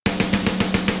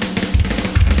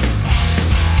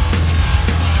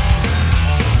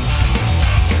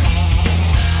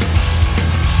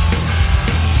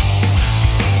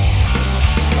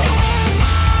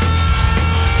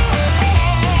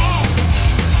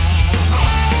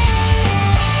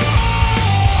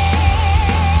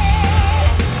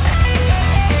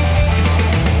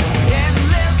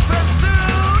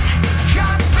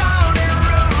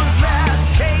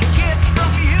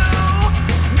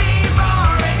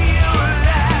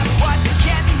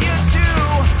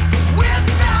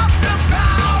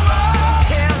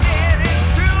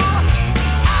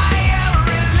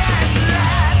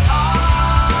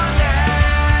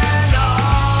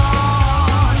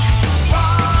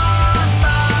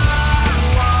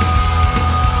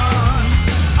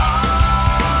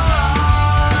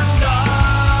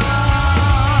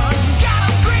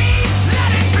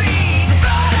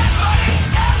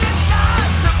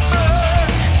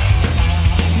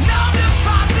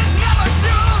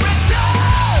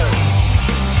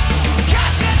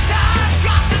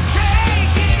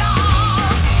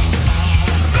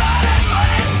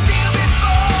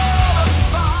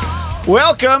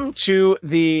Welcome to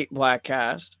the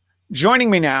Bladtcast. Joining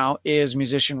me now is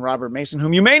musician Robert Mason,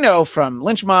 whom you may know from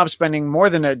Lynch Mob, spending more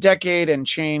than a decade and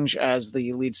change as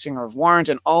the lead singer of Warrant,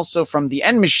 and also from The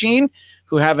End Machine,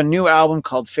 who have a new album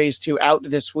called Phase 2 out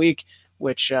this week,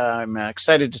 which I'm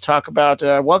excited to talk about.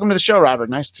 Welcome to the show, Robert.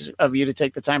 Nice of you to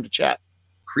take the time to chat.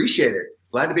 Appreciate it.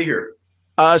 Glad to be here.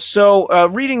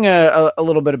 Reading a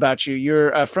little bit about you,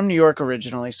 you're from New York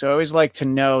originally, so I always like to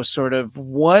know sort of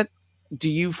what do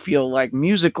you feel like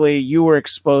musically you were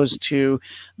exposed to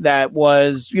that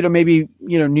was, maybe,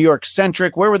 New York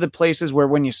centric? Where were the places where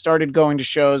when you started going to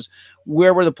shows,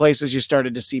 where were the places you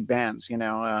started to see bands?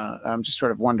 I'm just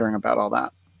sort of wondering about all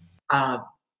that.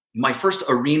 My first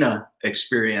arena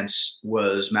experience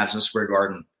was Madison Square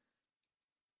Garden.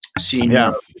 Seeing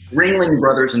Ringling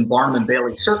Brothers and Barnum and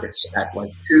Bailey circuits at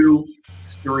like 2,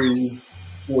 3,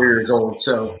 4 years old.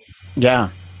 So yeah.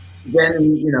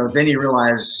 Then you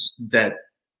realize that,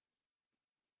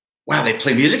 wow, they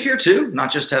play music here too,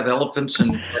 not just have elephants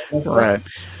and right.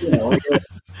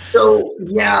 So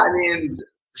yeah, I mean,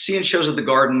 seeing shows at the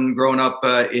Garden, growing up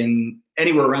in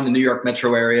anywhere around the New York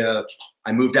metro area.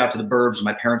 I moved out to the burbs.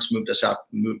 My parents moved us out.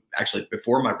 Actually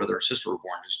before my brother and sister were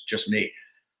born, just me,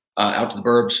 out to the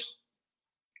burbs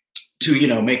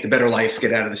to make the better life,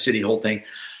 get out of the city, whole thing.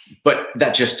 But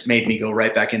that just made me go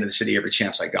right back into the city every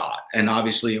chance I got. And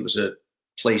obviously it was a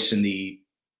place in the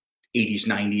 80s,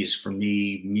 90s for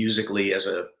me musically as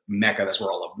a mecca. That's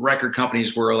where all the record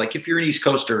companies were. Like, if you're an East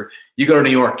Coaster, you go to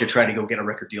New York to try to go get a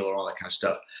record deal or all that kind of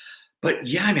stuff. But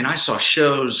yeah, I mean, I saw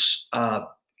shows all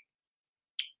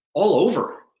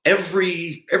over.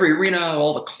 Every arena,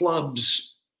 all the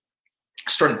clubs.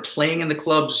 I started playing in the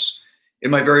clubs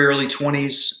in my very early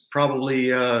 20s,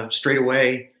 probably straight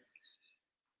away.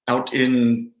 Out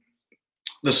in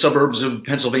the suburbs of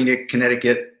Pennsylvania,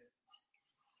 Connecticut,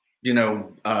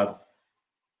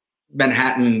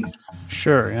 Manhattan.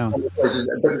 Sure, yeah. Places,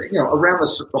 but around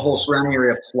the whole surrounding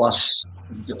area, plus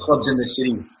the clubs in the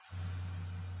city.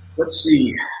 Let's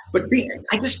see, but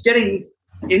I guess getting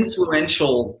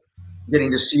influential,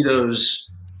 getting to see those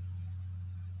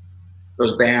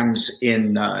bands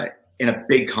in a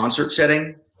big concert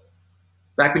setting.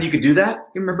 Back when you could do that,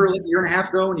 you remember like a year and a half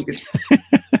ago when you could.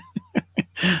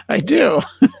 I do.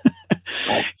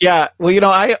 Yeah. Well,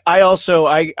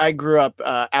 I grew up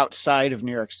outside of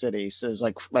New York City. So it's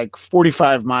like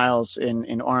 45 miles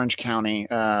in Orange County,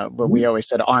 but we always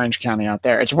said Orange County out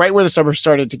there. It's right where the suburbs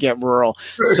started to get rural.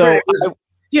 So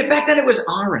back then it was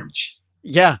orange.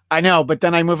 Yeah, I know. But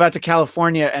then I move out to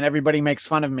California and everybody makes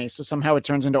fun of me. So somehow it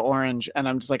turns into orange. And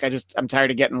I'm just like, I'm tired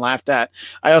of getting laughed at.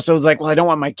 I also was like, well, I don't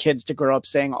want my kids to grow up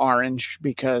saying orange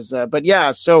because, but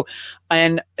yeah. So,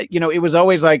 and, it was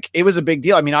always like, it was a big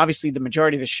deal. I mean, obviously the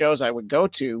majority of the shows I would go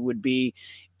to would be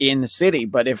in the city.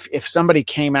 But if somebody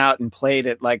came out and played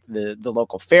at like the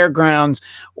local fairgrounds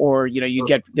or, you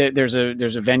get, there's a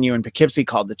venue in Poughkeepsie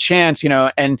called The Chance,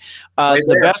 and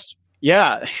the best.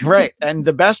 Yeah, right. And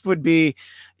the best would be,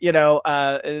 for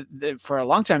a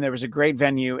long time, there was a great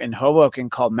venue in Hoboken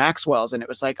called Maxwell's. And it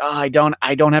was like, oh, I don't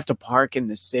have to park in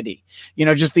the city.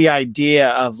 Just the idea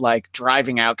of like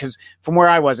driving out, because from where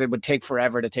I was, it would take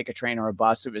forever to take a train or a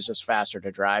bus. It was just faster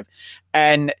to drive.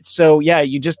 And so, yeah,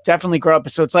 you just definitely grow up.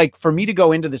 So it's like for me to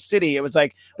go into the city, it was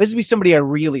like, this would be somebody I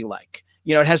really like.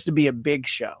 It has to be a big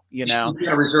show, You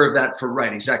gotta reserve that for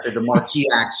exactly. The marquee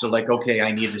acts are like, okay,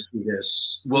 I need to see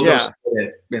this. We'll go see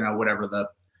it, whatever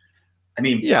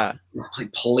play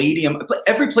Palladium.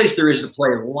 Every place there is to play.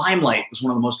 Limelight was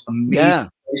one of the most amazing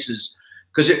places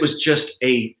because it was just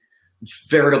a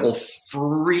veritable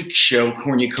freak show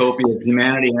cornucopia of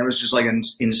humanity. And it was just like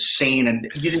insane.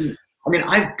 And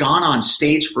I've gone on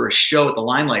stage for a show at the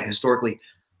Limelight historically.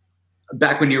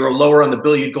 Back when you were lower on the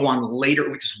bill, you'd go on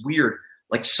later, which is weird.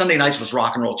 Like Sunday nights was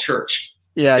rock and roll church.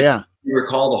 Yeah, yeah. You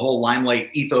recall the whole Limelight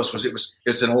ethos was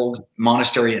it's an old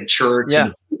monastery and church. Yeah.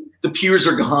 And the pews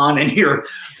are gone, and you're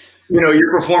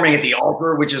performing at the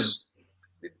altar, which is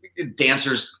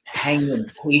dancers hanging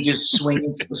in cages,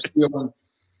 swinging from the ceiling.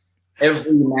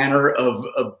 Every manner of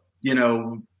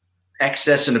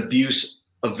excess and abuse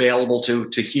available to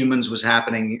humans was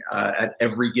happening at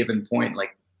every given point.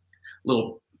 Like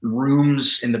little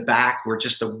rooms in the back were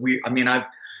just weird.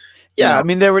 Yeah, I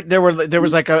mean there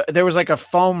was like a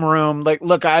foam room. Like,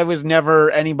 look, I was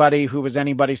never anybody who was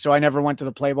anybody, so I never went to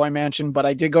the Playboy Mansion, but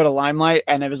I did go to Limelight,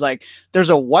 and it was like, there's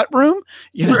a what room,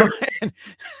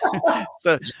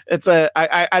 So it's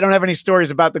I don't have any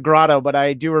stories about the grotto, but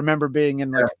I do remember being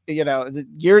in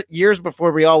years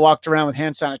before we all walked around with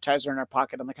hand sanitizer in our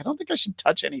pocket. I'm like, I don't think I should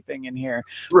touch anything in here.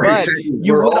 Right. But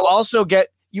you would also get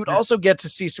you'd also get to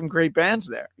see some great bands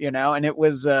there, and it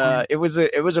was it was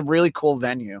a really cool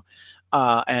venue.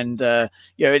 It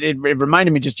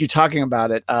reminded me, just you talking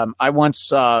about it. I once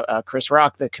saw Chris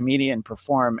Rock, the comedian,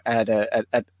 perform at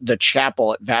the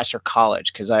chapel at Vassar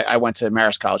College, because I went to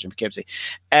Marist College in Poughkeepsie,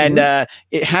 and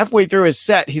halfway through his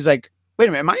set, he's like, "Wait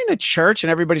a minute, am I in a church?"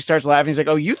 And everybody starts laughing. He's like,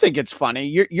 "Oh, you think it's funny?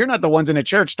 You're not the ones in a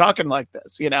church talking like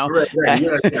this, Right,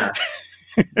 yeah.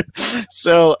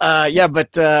 So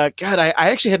but God, I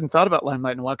actually hadn't thought about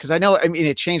Limelight in a while, because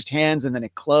it changed hands and then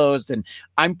it closed, and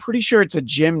I'm pretty sure it's a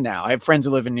gym now. I have friends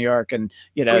who live in New York, and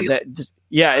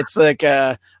it's like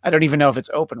I don't even know if it's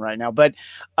open right now. But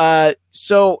I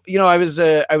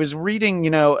was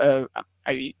reading, I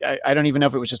don't even know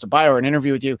if it was just a bio or an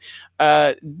interview with you.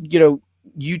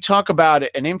 You talk about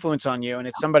an influence on you, and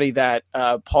it's somebody that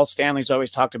Paul Stanley's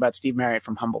always talked about, Steve Marriott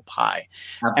from Humble Pie.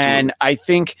 Absolutely. And I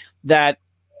think that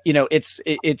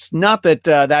it's not that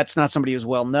that's not somebody who's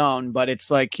well known, but it's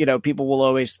like, people will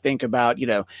always think about,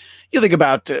 you think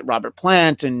about Robert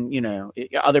Plant and,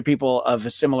 other people of a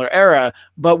similar era.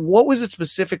 But what was it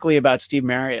specifically about Steve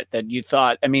Marriott that you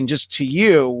thought, just to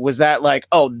you, was that like,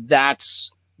 oh,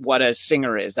 that's what a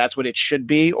singer is, that's what it should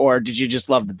be? Or did you just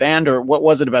love the band, or what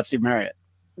was it about Steve Marriott?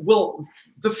 Well,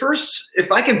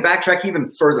 if I can backtrack even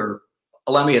further,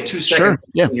 allow me a 2-second.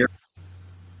 Sure. Here.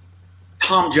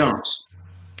 Tom Jones.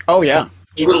 Oh yeah.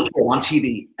 A little kid on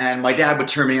TV, and my dad would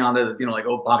turn me on to, like,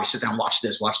 "Oh, Bobby, sit down, watch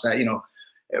this, watch that."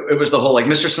 It was the whole, like,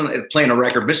 playing a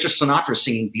record, Mr. Sinatra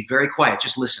singing, "Be very quiet,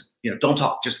 just listen, don't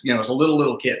talk." Just, as a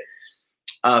little kid.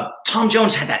 Tom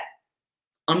Jones had that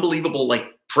unbelievable, like,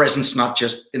 presence, not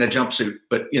just in a jumpsuit,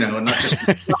 but, not just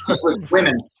with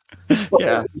women.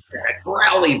 Yeah. That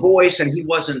growly voice, and he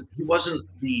wasn't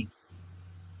the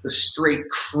straight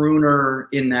crooner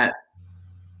in that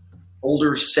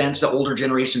older sense, the older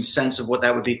generation sense of what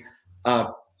that would be. And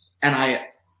I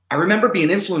remember being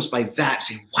influenced by that,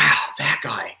 saying, wow, that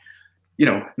guy,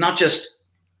 not just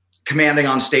commanding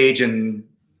on stage and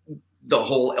the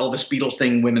whole Elvis Beatles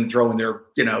thing, women throwing their,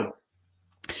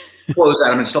 clothes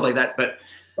at him and stuff like that, but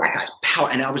that guy's power.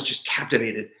 And I was just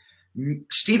captivated.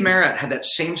 Steve Marriott had that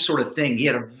same sort of thing. He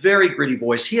had a very gritty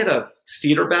voice. He had a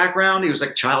theater background. He was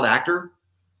like a child actor.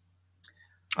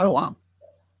 Oh, wow.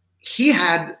 He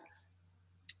had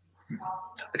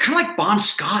kind of like Bon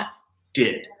Scott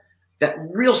did, that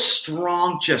real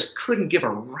strong, just couldn't give a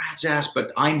rat's ass,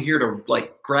 but I'm here to,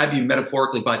 like, grab you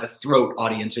metaphorically by the throat,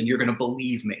 audience, and you're going to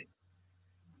believe me.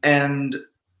 And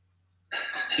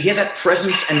he had that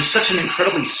presence and such an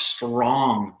incredibly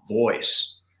strong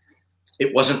voice.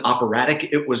 It wasn't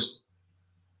operatic. It was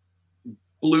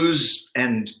blues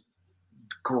and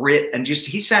grit, and just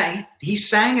he sang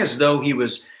as though he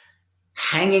was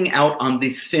hanging out on the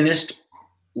thinnest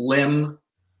limb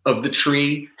of the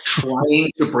tree,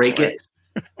 trying to break it.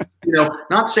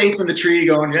 Not safe in the tree,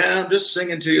 going, "Yeah, I'm just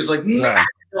singing to you." It's like,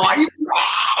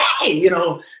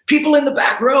 people in the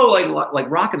back row, like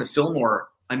Rock in the Fillmore.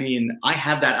 I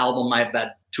have that album. I have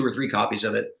that 2 or 3 copies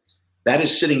of it. That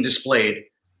is sitting displayed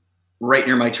right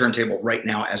near my turntable right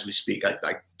now as we speak.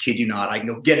 I kid you not. I can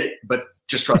go get it, but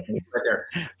just trust me, right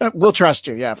there. We'll trust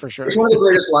you. Yeah, for sure. It's one of the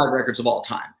greatest live records of all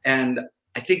time. And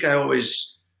I think I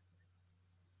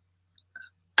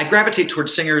gravitate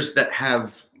towards singers that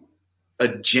have a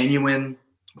genuine,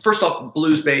 first off,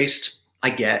 blues-based.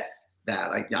 I get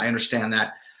that. I understand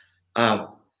that.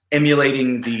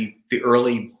 Emulating the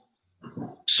early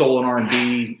soul and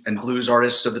R&B and blues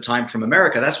artists of the time from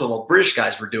America. That's what all British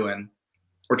guys were doing,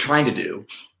 or trying to do,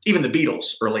 even the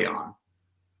Beatles early on.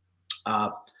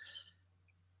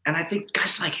 And I think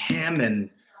guys like him and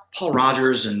Paul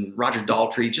Rodgers and Roger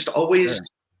Daltrey just always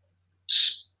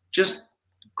just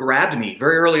grabbed me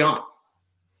very early on.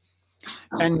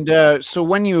 And so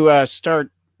when you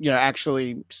start,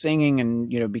 actually singing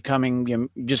and, becoming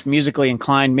just musically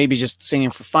inclined, maybe just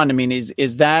singing for fun,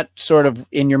 is that sort of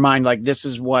in your mind, like, this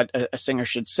is what a singer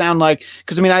should sound like?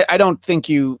 Because I don't think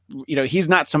he's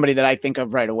not somebody that I think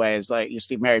of right away as like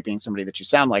Steve Marriott being somebody that you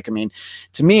sound like.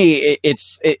 To me,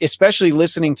 it's especially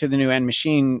listening to the new End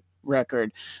Machine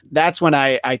record, that's when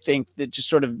I think that just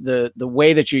sort of the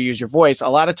way that you use your voice a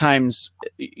lot of times,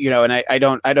 and I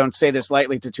don't say this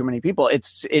lightly to too many people,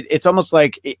 it's almost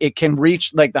like it can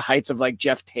reach like the heights of like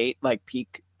Jeff Tate, like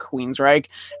peak Queensryche,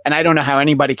 and I don't know how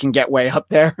anybody can get way up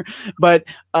there, but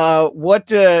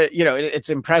it's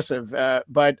impressive,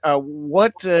 but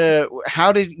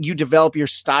how did you develop your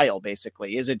style?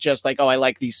 Basically, is it just like, oh, I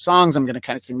like these songs, I'm going to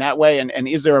kind of sing that way, and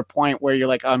is there a point where you're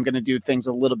like, oh, I'm going to do things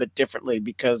a little bit differently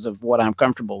because of what I'm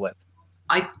comfortable with?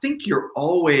 I think you're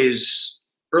always,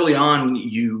 early on,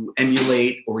 you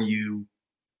emulate or you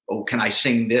oh, can I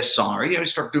sing this song? Or,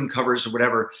 start doing covers or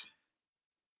whatever.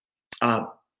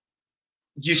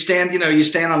 You stand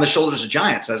on the shoulders of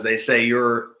giants, as they say.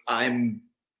 I'm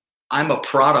a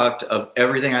product of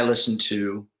everything I listened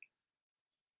to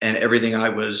and everything I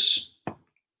was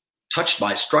touched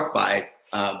by, struck by,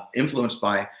 influenced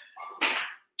by.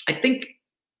 I think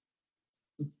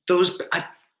I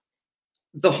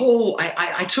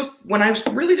took, when I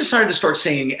really decided to start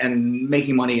singing and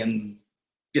making money and,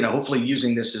 hopefully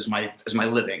using this as my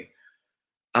living,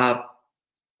 I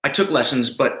took lessons,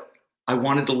 but I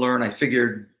wanted to learn. I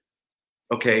figured,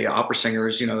 okay, opera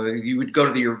singers, you would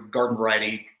go to your garden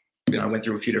variety. I went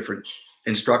through a few different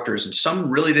instructors, and some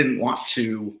really didn't want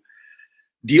to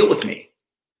deal with me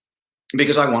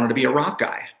because I wanted to be a rock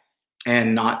guy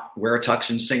and not wear a tux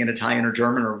and sing in Italian or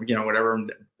German or, whatever,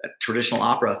 traditional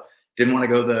opera. Didn't want to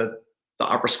go the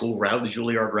opera school route, the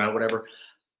Juilliard route, whatever.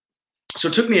 So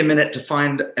it took me a minute to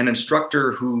find an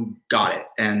instructor who got it.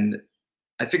 And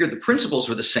I figured the principles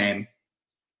were the same.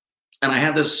 And I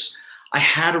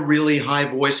had a really high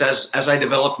voice as I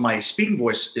developed. My speaking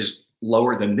voice is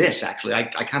lower than this, actually. I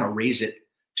kind of raise it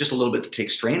just a little bit to take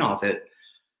strain off it.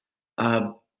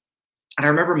 And I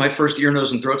remember my first ear,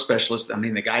 nose, and throat specialist,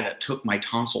 the guy that took my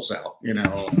tonsils out,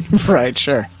 Right,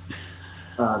 sure.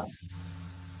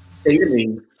 Say to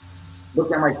me,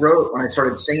 looked at my throat when I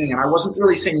started singing, and I wasn't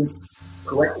really singing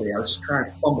correctly. I was just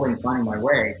finding my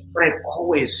way. But I'd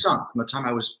always sung from the time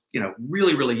I was,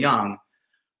 really, really young.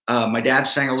 My dad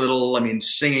sang a little,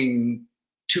 singing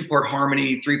 2-part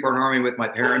harmony, 3-part harmony with my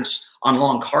parents on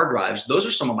long car drives. Those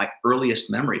are some of my earliest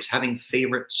memories, having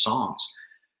favorite songs.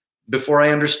 Before I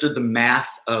understood the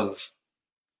math of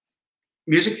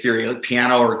music theory, like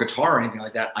piano or guitar or anything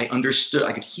like that, I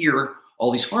could hear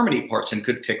all these harmony parts and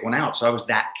could pick one out. So I was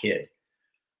that kid.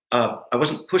 I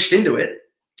wasn't pushed into it.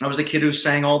 I was the kid who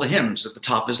sang all the hymns at the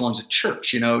top of his lungs at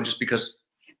church, just because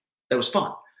that was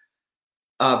fun.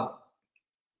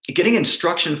 Getting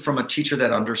instruction from a teacher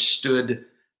that understood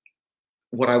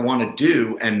what I want to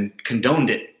do and condoned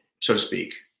it, so to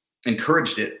speak,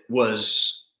 encouraged it,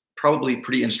 was probably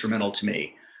pretty instrumental to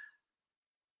me.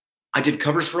 I did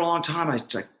covers for a long time. I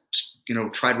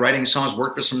tried writing songs,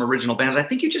 worked with some original bands. I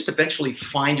think you just eventually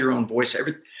find your own voice.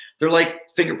 They're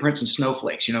like fingerprints and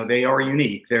snowflakes. They are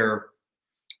unique. They're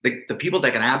the people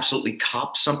that can absolutely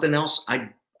cop something else. I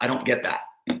don't get that.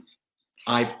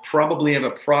 I probably am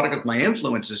a product of my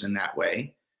influences in that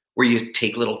way, where you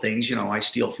take little things, I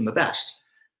steal from the best.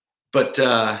 But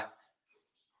I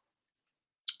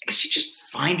guess you just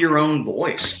find your own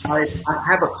voice. I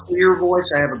have a clear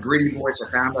voice. I have a gritty voice.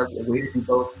 I found a way to do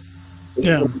both.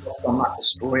 Yeah. I'm not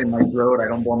destroying my throat. I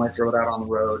don't blow my throat out on the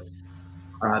road.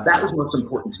 That was most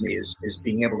important to me, is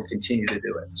being able to continue to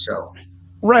do it. So.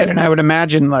 Right. And I would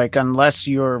imagine, unless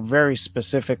you're very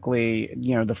specifically,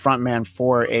 the front man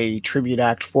for a tribute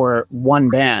act for one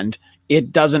band,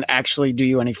 it doesn't actually do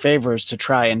you any favors to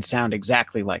try and sound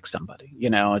exactly like somebody.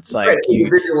 It's like you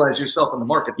visualize yourself in the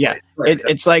marketplace. Yeah, right.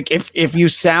 It's like if you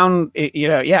sound,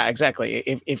 yeah, exactly.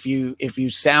 If you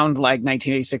sound like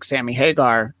 1986 Sammy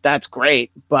Hagar, that's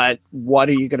great. But what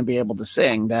are you going to be able to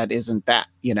sing that isn't that?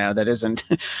 That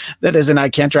isn't I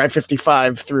Can't Drive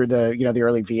 55 through the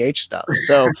early VH stuff.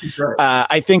 So right.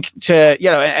 I think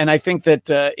and I think that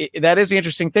that is the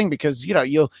interesting thing, because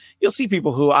you'll see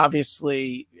people who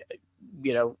obviously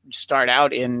start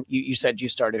out in, you said you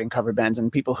started in cover bands,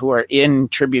 and people who are in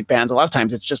tribute bands, a lot of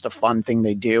times it's just a fun thing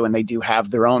they do, and they do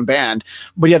have their own band,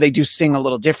 but they do sing a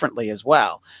little differently as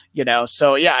well,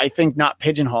 so I think not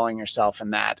pigeonholing yourself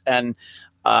in that, and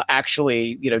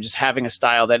actually just having a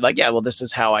style that this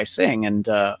is how I sing. And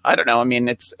I don't know,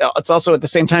 it's also at the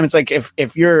same time, it's like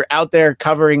if you're out there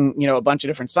covering a bunch of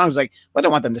different songs, I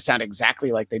don't want them to sound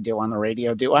exactly like they do on the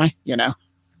radio, do I?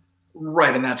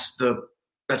 Right. And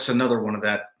that's another one of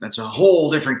that. That's a whole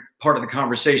different part of the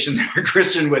conversation there,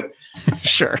 Christian, with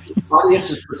sure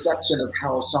audience's perception of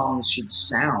how songs should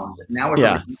sound. Now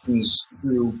everybody listens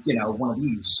through, one of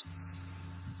these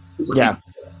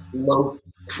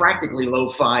practically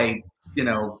lo-fi,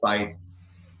 by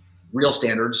real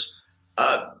standards,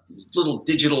 little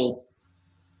digital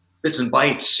bits and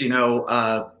bytes,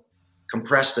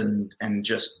 compressed and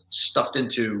just stuffed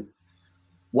into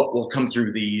what will come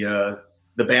through the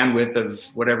bandwidth of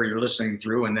whatever you're listening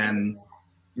through. And then,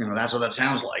 that's what that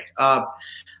sounds like. A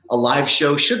live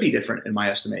show should be different in my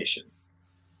estimation,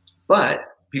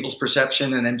 but people's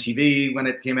perception and MTV, when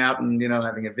it came out, and,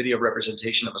 having a video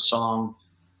representation of a song,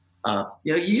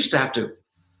 you used to have to,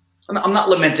 I'm not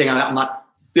lamenting, I'm not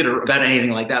bitter about anything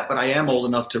like that, but I am old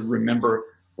enough to remember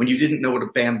when you didn't know what a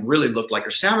band really looked like or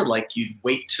sounded like, you'd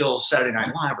wait till Saturday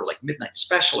Night Live or like Midnight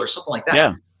Special or something like that.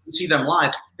 Yeah. to see them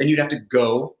live, then you'd have to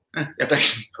go. You have to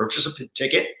actually purchase a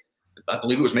ticket. I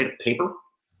believe it was made of paper.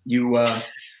 You, hand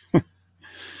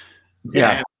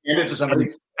it to somebody.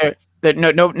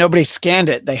 Nobody scanned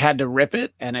it. They had to rip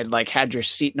it, and it like had your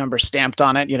seat number stamped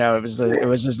on it. It was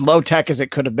as low tech as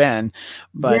it could have been.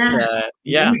 But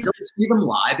you go see them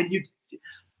live, and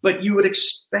but you would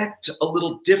expect a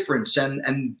little difference,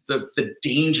 and the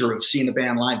danger of seeing a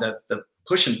band live, the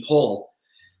push and pull,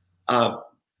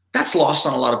 that's lost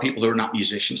on a lot of people who are not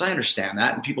musicians. I understand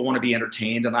that, and people want to be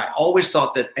entertained. And I always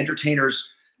thought that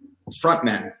entertainers,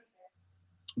 frontmen,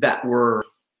 that were,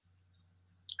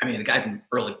 the guy from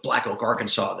early Black Oak,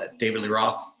 Arkansas, that David Lee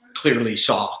Roth clearly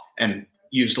saw and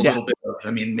used a little bit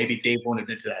of. Maybe Dave won't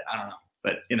admit to that. I don't know.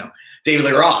 But, David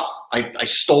Lee Roth, I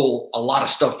stole a lot of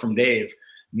stuff from Dave.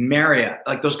 Marriott,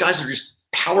 like those guys are just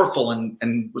powerful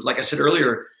and like I said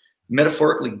earlier,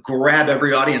 metaphorically grab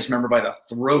every audience member by the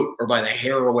throat or by the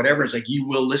hair or whatever. It's like, you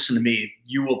will listen to me.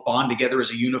 You will bond together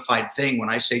as a unified thing. When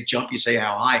I say jump, you say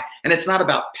how high. And it's not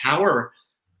about power.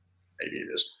 Maybe it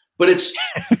is. But it's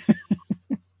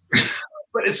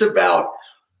but it's about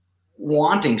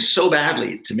wanting so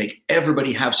badly to make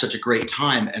everybody have such a great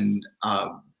time and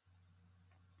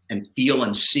feel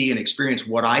and see and experience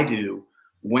what I do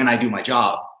when I do my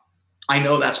job. I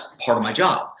know that's part of my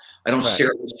job. I don't stare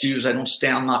at the shoes. I don't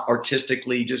stand. I'm not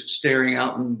artistically just staring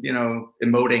out and,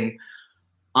 emoting.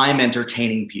 I'm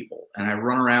entertaining people, and I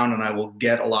run around and I will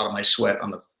get a lot of my sweat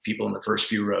on the people in the first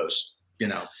few rows,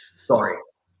 sorry.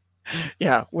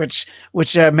 Yeah, which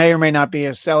may or may not be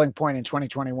a selling point in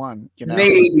 2021.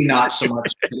 Maybe not so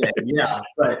much today. Yeah,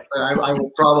 but I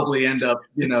will probably end up,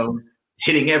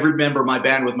 hitting every member of my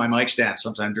band with my mic stand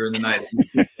sometime during the night.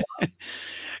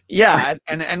 Yeah,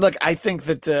 and look, I think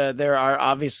that there are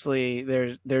obviously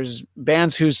there's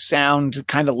bands whose sound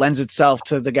kind of lends itself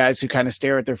to the guys who kind of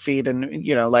stare at their feet, and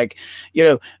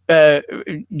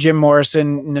Jim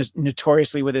Morrison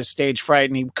notoriously with his stage fright,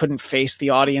 and he couldn't face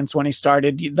the audience when he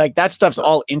started. Like that stuff's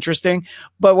all interesting,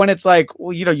 but when it's like,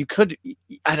 well, you could,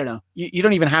 I don't know, you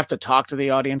don't even have to talk to the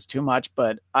audience too much,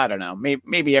 but I don't know,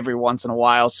 maybe every once in a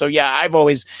while. So yeah, I've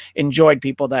always enjoyed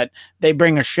people that they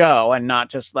bring a show and not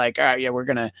just like, all right, yeah, we're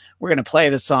gonna play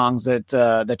the songs that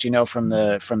from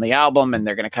the album, and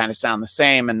they're gonna kind of sound the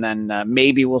same, and then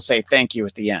maybe we'll say thank you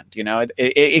at the end.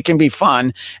 It can be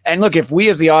fun. And look, if we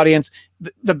as the audience,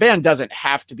 the band doesn't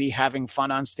have to be having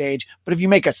fun on stage, but if you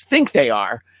make us think they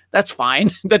are, that's fine.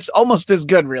 That's almost as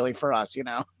good, really, for us.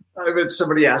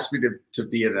 Somebody asked me to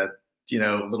be in a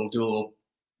little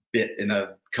bit in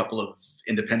a couple of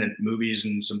independent movies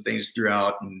and some things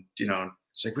throughout, and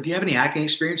it's like, well, do you have any acting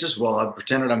experiences? Well, I've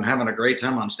pretended I'm having a great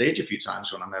time on stage a few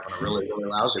times when I'm having a really, really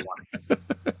lousy one.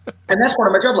 And that's part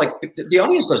of my job. Like, the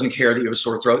audience doesn't care that you have a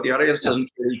sore throat. The audience doesn't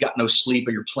care that you got no sleep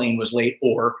or your plane was late,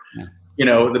 or,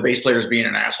 the bass player is being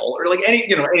an asshole, or like any,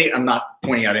 I'm not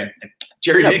pointing out any.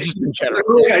 Jerry Diggs is a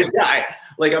really nice guy.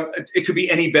 Like, it could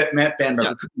be any band member.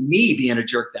 It could be me being a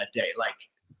jerk that day. Like,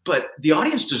 but the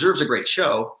audience deserves a great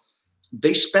show.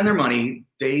 They spend their money.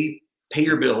 They pay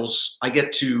your bills. I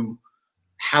get to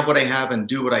have what I have and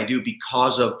do what I do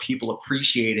because of people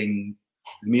appreciating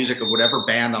the music of whatever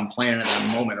band I'm playing at that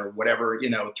moment, or whatever,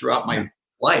 throughout my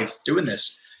life doing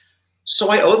this.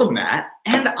 So I owe them that.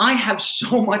 And I have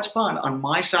so much fun on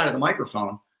my side of the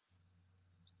microphone.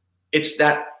 It's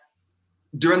that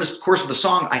during the course of the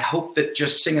song, I hope that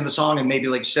just singing the song and maybe,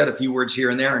 like you said, a few words here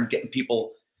and there and getting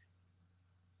people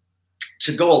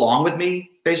to go along with me,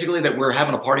 basically, that we're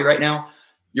having a party right now.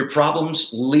 Your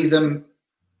problems, leave them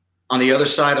on the other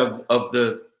side of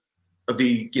the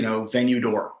venue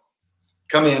door.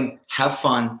 Come in, have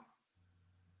fun.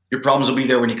 Your problems will be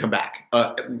there when you come back.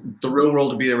 The real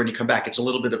world will be there when you come back. It's a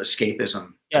little bit of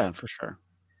escapism. Yeah, for sure.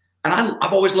 And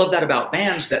I've always loved that about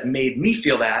bands that made me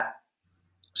feel that.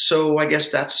 So I guess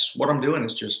that's what I'm doing,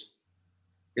 is just,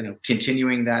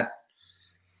 continuing that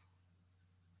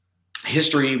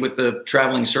history with the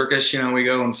traveling circus. We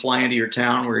go and fly into your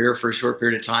town. We're here for a short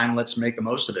period of time. Let's make the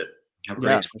most of it.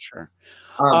 Yeah, for sure.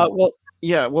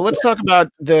 Well, let's talk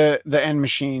about the End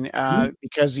Machine,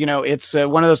 because it's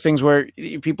one of those things where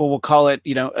people will call it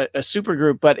a super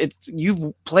group, but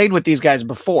you've played with these guys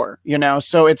before,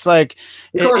 so it's like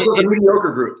it was a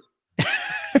mediocre group.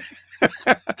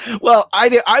 Well,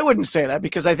 I wouldn't say that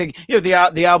because I think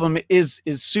the album is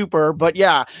super, but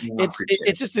yeah, No, I appreciate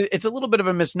it's just it's a little bit of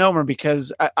a misnomer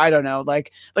because I don't know,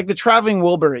 like the Traveling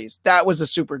Wilburys, that was a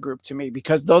super group to me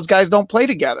because those guys don't play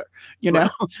together, you know.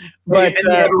 Right. But and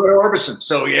you have Roy Orbison,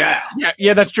 so yeah,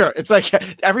 yeah, that's true. It's like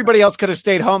everybody else could have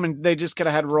stayed home and they just could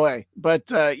have had Roy. But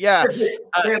yeah, they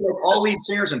had like all lead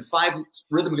singers and 5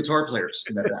 rhythm guitar players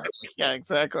in that band. yeah,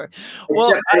 exactly.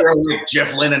 Except for like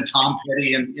Jeff Lynne and Tom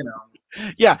Petty, and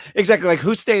yeah, exactly. Like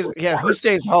who stays? Yeah, who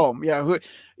stays home? Yeah, who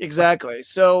exactly.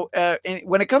 So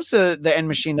when it comes to the End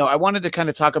Machine, though, I wanted to kind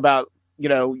of talk about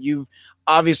you've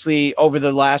obviously over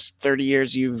the last 30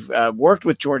 years you've worked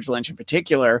with George Lynch in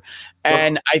particular,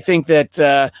 and I think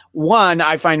that one,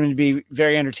 I find him to be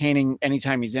very entertaining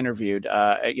anytime he's interviewed.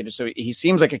 So he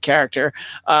seems like a character,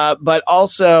 but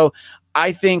also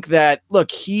I think that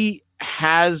look, he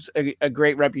has a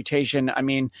great reputation. I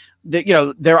mean,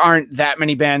 there aren't that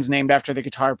many bands named after the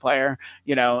guitar player.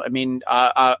 I mean,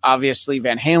 obviously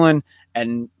Van Halen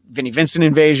and Vinnie Vincent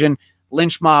Invasion,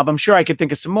 Lynch Mob. I'm sure I could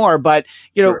think of some more, but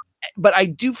Sure. but I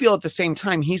do feel at the same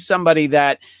time he's somebody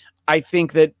that I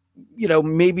think that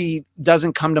maybe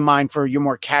doesn't come to mind for your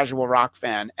more casual rock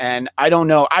fan. And I don't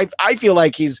know. I feel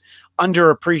like he's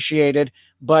underappreciated,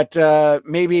 but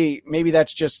maybe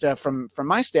that's just from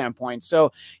my standpoint.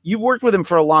 So you've worked with him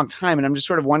for a long time, and I'm just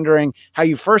sort of wondering how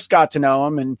you first got to know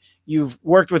him, and you've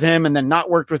worked with him and then not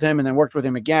worked with him and then worked with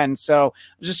him again. So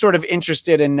I'm just sort of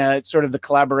interested in sort of the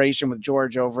collaboration with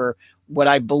George over what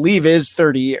I believe is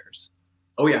 30 years.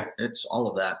 Oh yeah, it's all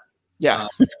of that. Yeah.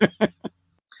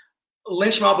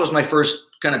 Lynch Mob was my first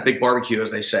kind of big barbecue,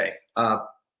 as they say. I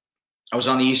was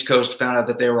on the East Coast, found out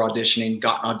that they were auditioning,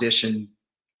 got an audition,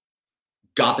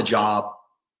 got the job,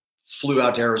 flew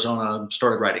out to Arizona,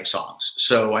 started writing songs.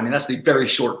 So, I mean, that's the very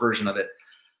short version of it.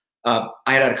 I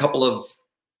had a couple of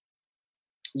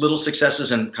little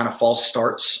successes and kind of false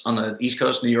starts on the East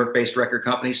Coast, New York-based record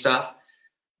company stuff,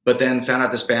 but then found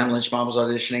out this band, Lynch Mob, was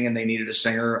auditioning and they needed a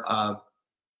singer.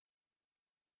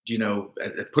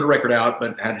 Put a record out,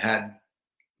 but had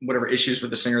whatever issues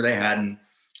with the singer they had and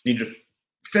needed to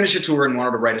finish a tour and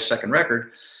wanted to write a second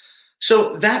record.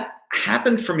 So that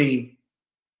happened for me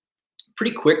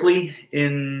pretty quickly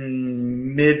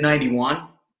in mid 91.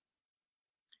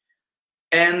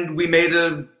 And we made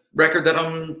a record that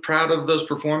I'm proud of those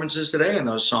performances today and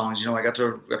those songs. I got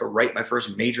to write my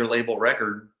first major label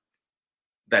record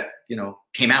that,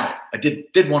 came out. I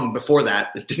did one before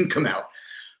that didn't come out.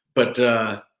 But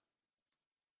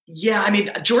yeah, I mean,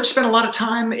 George spent a lot of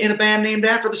time in a band named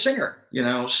after the singer,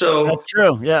 so. That's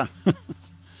true, yeah.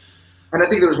 And I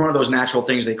think there was one of those natural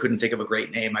things. They couldn't think of a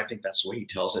great name. I think that's the way he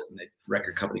tells it. And the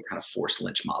record company kind of forced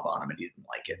Lynch Mob on him and he didn't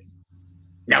like it.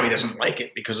 Now he doesn't like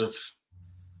it because of,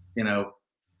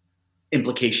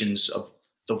 implications of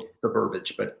the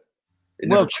verbiage, but.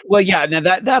 Well, yeah. Now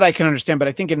that I can understand, but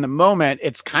I think in the moment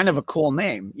it's kind of a cool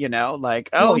name, like,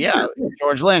 oh yeah,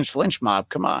 George Lynch, Lynch Mob.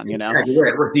 Come on, Yeah, right.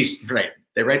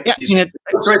 They write these.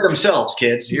 Let's write themselves,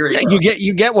 kids. Here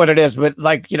you get what it is, but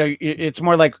like it's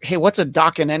more like, hey, what's a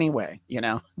Dokken anyway?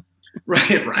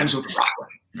 Right. It rhymes with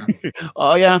Rocklin.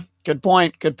 Oh yeah, good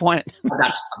point. Well,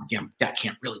 that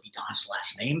can't really be Don's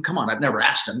last name. Come on, I've never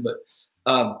asked him, but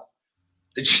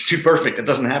it's just too perfect. It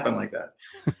doesn't happen like that.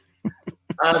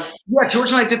 Yeah,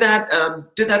 George and I did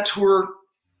that tour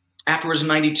afterwards in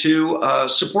 '92,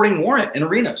 supporting Warrant in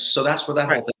arenas. So that's where that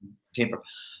whole thing came from.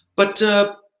 But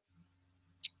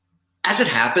as it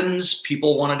happens,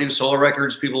 people want to do solo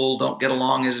records. People don't get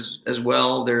along as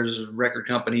well. There's record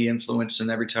company influence,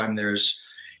 and every time there's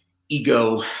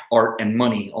ego, art, and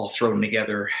money all thrown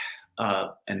together,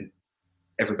 and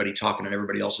everybody talking in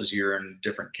everybody else's ear in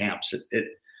different camps, it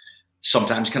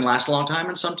sometimes can last a long time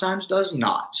and sometimes does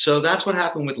not. So that's what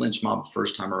happened with Lynch Mob the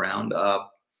first time around.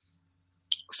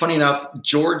 Funny enough,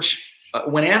 George,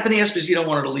 when Anthony Esposito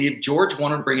wanted to leave, George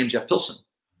wanted to bring in Jeff Pilson.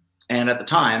 And at the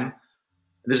time,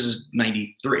 this is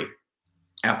 93,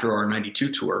 after our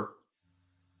 92 tour.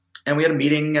 And we had a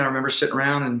meeting, and I remember sitting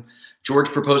around and George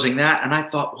proposing that. And I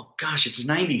thought, well, gosh, it's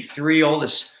 93. All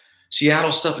this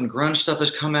Seattle stuff and grunge stuff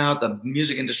has come out. The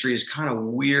music industry is kind of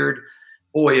weird.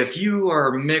 Boy, if you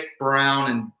are Mick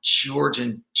Brown and George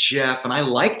and Jeff, and I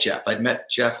like Jeff. I'd met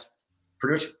Jeff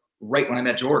pretty much right when I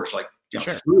met George,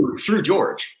 Sure. through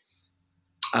George.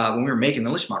 When we were making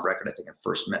the Lynch Mob record, I think I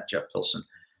first met Jeff Pilson.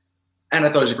 And I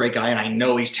thought he was a great guy, and I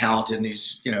know he's talented and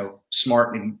he's,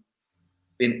 smart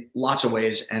in lots of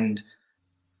ways. And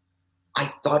I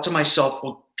thought to myself,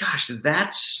 well, gosh,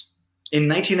 that's in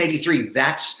 1983,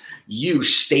 that's you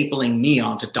stapling me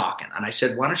onto Dokken. And I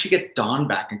said, why don't you get Don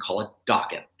back and call it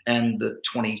Dokken? And the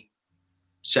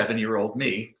 27-year-old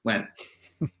me went,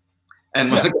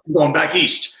 and I'm going back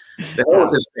east. The hell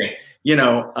with this thing,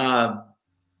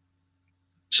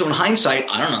 so in hindsight,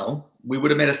 I don't know, we would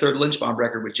have made a third Lynch Mob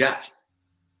record with Jeff.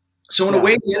 So in a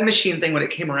way, the End Machine thing, when it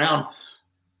came around,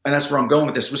 and that's where I'm going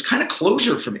with this, was kind of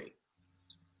closure for me.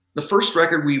 The first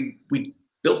record we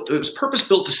built, it was purpose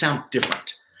built to sound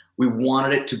different. We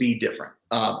wanted it to be different.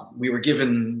 We were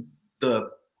given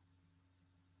the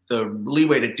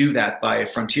leeway to do that by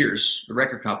Frontiers, the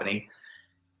record company.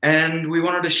 And we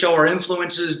wanted to show our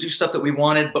influences, do stuff that we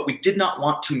wanted, but we did not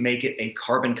want to make it a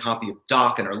carbon copy of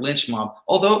Dokken or Lynch Mob,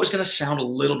 although it was going to sound a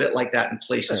little bit like that in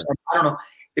places. Sure. I don't know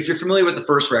if you're familiar with the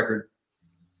first record.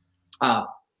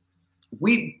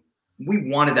 We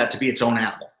wanted that to be its own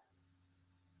animal.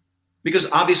 Because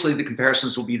obviously the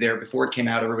comparisons will be there. Before it came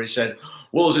out, everybody said,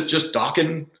 well, is it just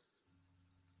Dokken?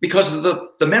 Because of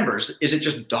the members, is it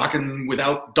just Dokken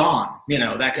without Don?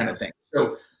 That kind of thing.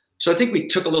 So I think we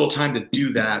took a little time to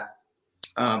do that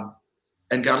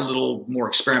and got a little more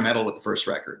experimental with the first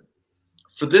record.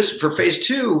 For phase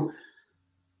 2,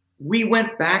 we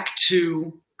went back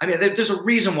to, there's a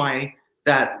reason why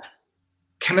that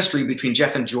chemistry between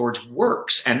Jeff and George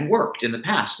works and worked in the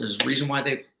past. There's a reason why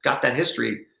they've got that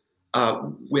history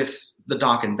with the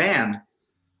Dokken band.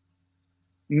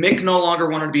 Mick no longer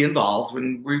wanted to be involved,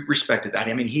 and we respected that.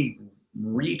 He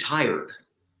really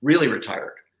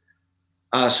retired.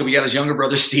 So we got his younger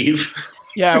brother, Steve.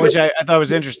 Yeah, which I thought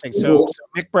was interesting. So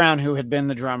Mick Brown, who had been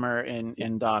the drummer in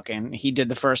Dokken, he did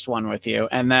the first one with you.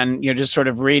 And then you're just sort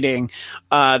of reading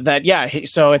that,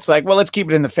 so it's like, well, let's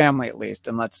keep it in the family at least,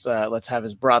 and let's have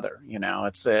his brother.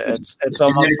 It's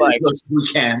almost like we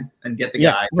can and get the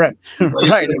guy. Right,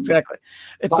 right, exactly.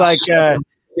 It's like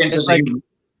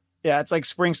it's like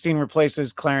Springsteen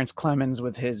replaces Clarence Clemens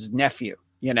with his nephew.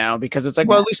 Because it's like,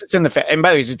 well, at least it's in the and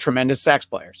by the way, he's a tremendous sax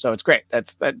player, so it's great.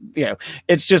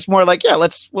 It's just more like,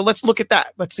 let's look at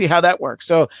that. Let's see how that works.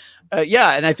 So,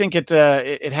 and I think it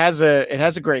has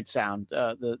a great sound,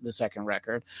 the second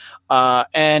record,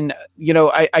 and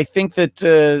I think that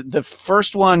the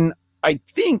first one, I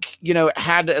think,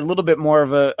 had a little bit more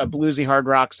of a bluesy hard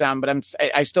rock sound, but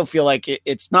I still feel like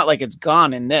it's not like it's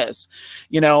gone in this,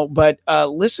 but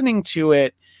listening to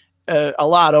it a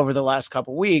lot over the last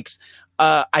couple weeks.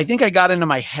 I think I got into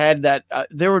my head that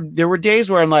there were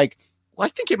days where I'm like, well, I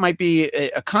think it might be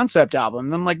a concept album.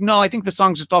 And I'm like, no, I think the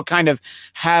songs just all kind of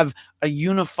have a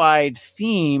unified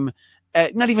theme.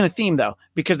 Not even a theme, though,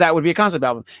 because that would be a concept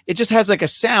album. It just has like a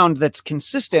sound that's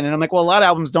consistent. And I'm like, well, a lot of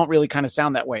albums don't really kind of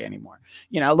sound that way anymore.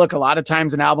 Look, a lot of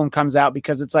times an album comes out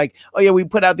because it's like, oh, yeah, we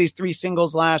put out these 3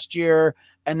 singles last year,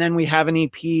 and then we have an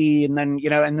EP, and then,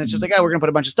 and it's just like, oh, we're going to put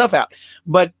a bunch of stuff out.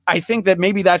 But I think that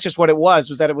maybe that's just what it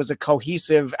was that it was a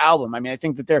cohesive album. I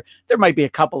think that there might be a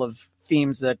couple of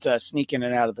themes that sneak in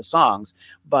and out of the songs,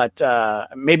 but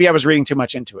maybe I was reading too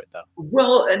much into it, though.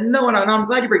 Well, no, and I'm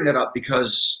glad you bring that up,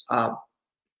 because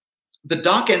the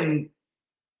Dokken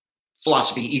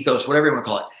philosophy, ethos, whatever you want to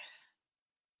call it,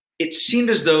 it seemed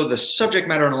as though the subject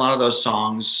matter in a lot of those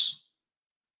songs,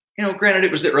 granted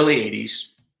it was the early 80s,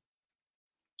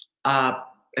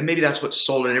 and maybe that's what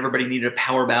sold it. Everybody needed a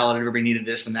power ballad, everybody needed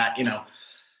this and that,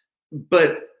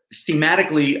 but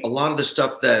thematically, a lot of the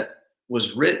stuff that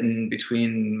was written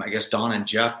between, I guess, Don and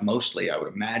Jeff, mostly, I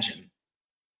would imagine,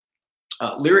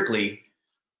 lyrically,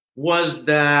 was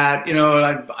that,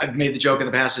 I've made the joke in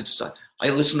the past, I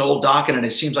listen to old Dokken and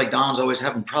it seems like Don's always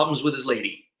having problems with his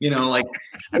lady, like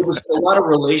it was a lot of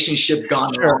relationship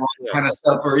gone wrong kind of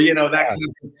stuff, or, that kind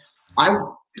of thing.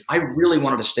 I really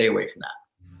wanted to stay away from that.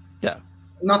 Yeah.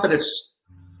 Not that it's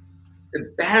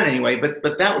bad in any way, but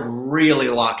that would really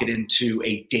lock it into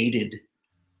a dated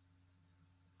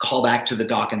callback to the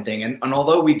Dokken thing. And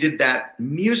although we did that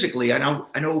musically, I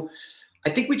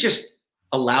think we just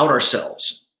allowed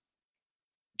ourselves,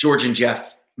 George and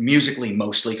Jeff, musically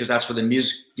mostly, because that's where the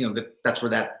music, that's where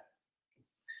that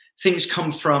things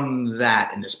come from.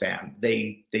 That in this band,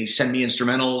 they send me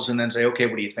instrumentals and then say, okay,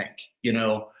 what do you think?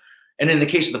 And in the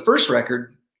case of the first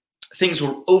record, things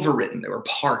were overwritten. There were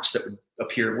parts that would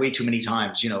appear way too many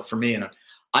times, for me, and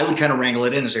I would kind of wrangle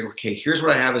it in and say, okay, here's what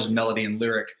I have as melody and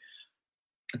lyric.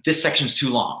 This section's too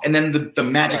long. And then the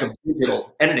magic of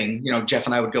digital editing, Jeff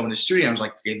and I would go in the studio and I was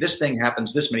like, okay, this thing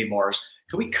happens this many bars.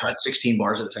 Can we cut 16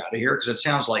 bars of this out of here? Because it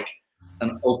sounds like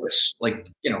an opus.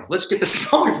 Like, let's get this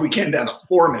song, if we can, down to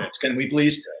 4 minutes. Can we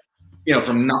please?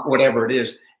 From not whatever it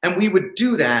is. And we would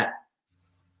do that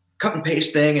cut and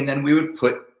paste thing. And then we would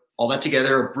put all that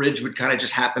together. A bridge would kind of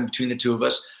just happen between the two of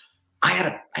us. I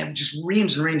had just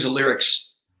reams and reams of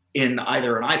lyrics in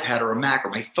either an iPad or a Mac or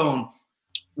my phone,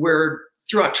 where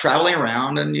throughout traveling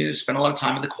around, and you spend a lot of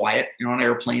time in the quiet, on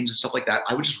airplanes and stuff like that,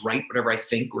 I would just write whatever I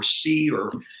think or see,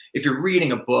 or if you're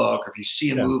reading a book, or if you see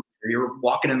a movie, or you're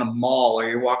walking in the mall, or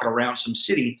you're walking around some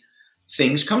city,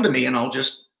 things come to me and I'll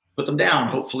just put them down.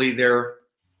 Hopefully they're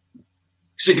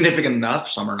significant enough.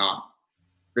 Some are not.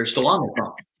 They're still on the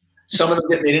phone. Some of them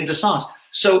get made into songs.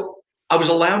 So I was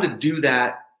allowed to do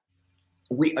that.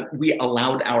 We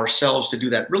allowed ourselves to do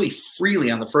that really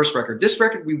freely on the first record. This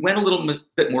record, we went a little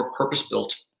bit more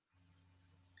purpose-built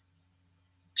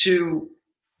to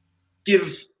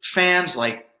give fans,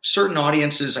 like certain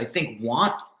audiences, I think,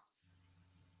 want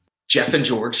Jeff and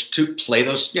George to play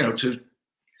those, to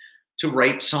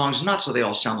write songs, not so they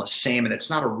all sound the same. And it's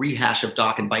not a rehash of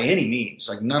Dokken by any means.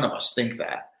 Like, none of us think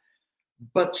that.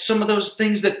 But some of those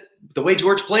things that the way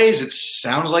George plays, it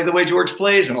sounds like the way George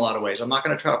plays in a lot of ways. I'm not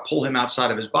going to try to pull him outside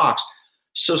of his box.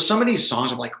 So some of these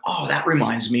songs, I'm like, oh, that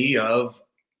reminds me of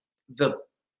the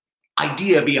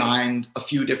idea behind a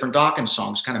few different Dokken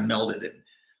songs kind of melded in.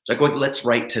 It's like, well, let's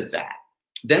write to that.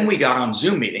 Then we got on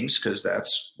Zoom meetings, because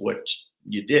that's what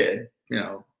you did,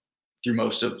 through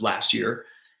most of last year.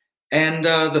 And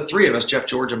the three of us, Jeff,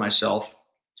 George, and myself,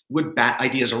 would bat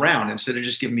ideas around instead of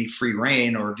just giving me free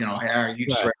reign, or, hey, you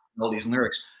just write melodies and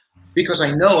lyrics. Because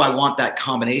I know I want that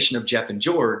combination of Jeff and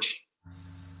George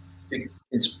to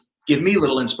give me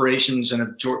little inspirations.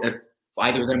 And if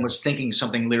either of them was thinking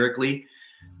something lyrically,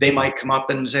 they might come up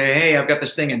and say, hey, I've got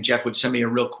this thing. And Jeff would send me a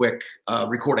real quick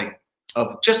recording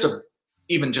of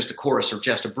even just a chorus or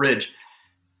just a bridge.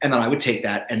 And then I would take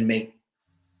that and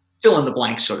fill in the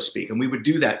blanks, so to speak. And we would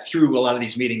do that through a lot of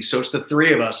these meetings. So it's the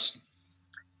three of us.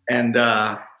 And,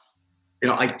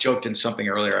 I joked in something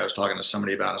earlier I was talking to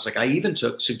somebody about. I was like, I even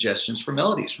took suggestions for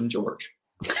melodies from George.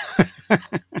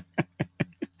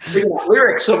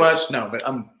 Lyrics so much. No, but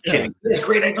I'm kidding. He's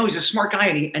great. I know he's a smart guy,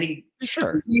 and he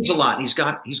reads a lot. And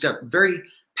he's got very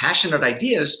passionate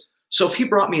ideas. So if he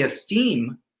brought me a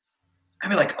theme, I'd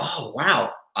be like, oh,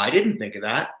 wow, I didn't think of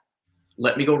that.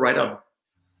 Let me go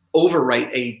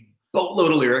overwrite a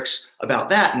boatload of lyrics about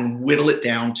that and whittle it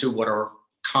down to what our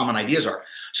common ideas are.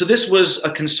 So this was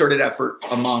a concerted effort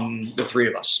among the three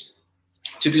of us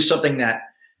to do something that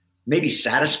maybe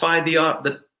satisfied the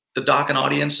Dokken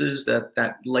audiences,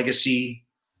 that legacy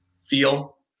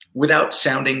feel, without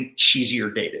sounding cheesy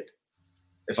or dated.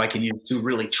 If I can use two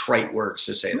really trite words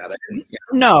to say that.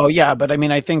 No, yeah, but I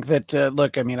mean, I think that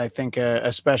I think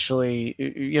especially,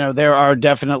 there are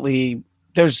definitely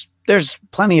there's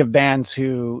plenty of bands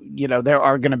who, there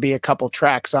are going to be a couple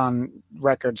tracks on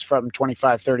records from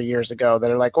 25, 30 years ago that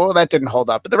are like, oh, that didn't hold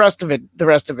up. But the rest of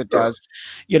it does,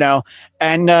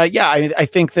 And I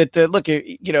think that,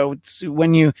 it's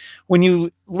when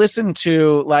you listen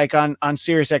to, like, on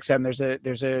Sirius XM,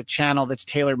 there's a channel that's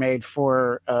tailor made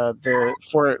for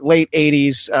late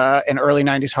 80s and early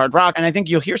 90s hard rock. And I think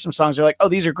you'll hear some songs that are like, oh,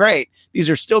 these are great. These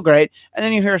are still great. And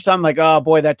then you hear some like, oh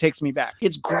boy, that takes me back.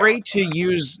 It's great to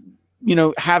use,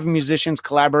 have musicians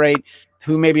collaborate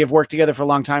who maybe have worked together for a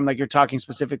long time. Like you're talking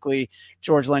specifically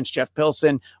George Lynch, Jeff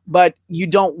Pilson, but you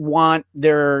don't want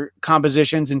their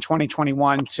compositions in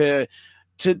 2021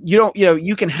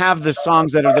 you can have the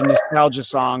songs that are the nostalgia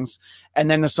songs and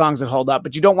then the songs that hold up,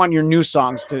 but you don't want your new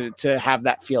songs to have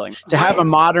that feeling, to have a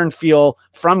modern feel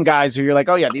from guys who you're like,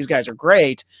 oh yeah, these guys are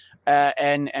great.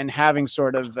 And having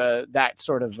sort of that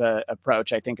sort of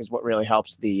approach, I think, is what really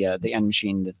helps the End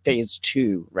Machine, the Phase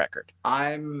 2 record.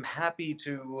 I'm happy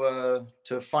to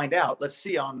find out. Let's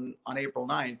see on April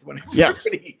 9th when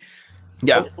everybody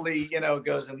hopefully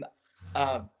goes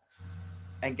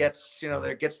and gets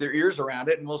their ears around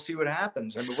it, and we'll see what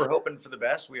happens. I mean, we're hoping for the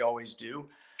best. We always do.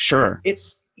 Sure.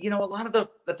 It's a lot of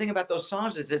the thing about those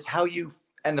songs is it's how you,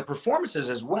 and the performances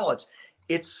as well.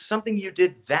 It's something you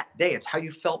did that day. It's how you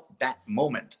felt that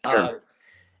moment. Sure.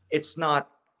 It's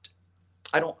not,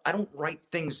 I don't write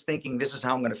things thinking this is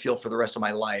how I'm going to feel for the rest of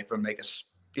my life, or make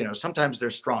sometimes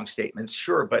there's strong statements,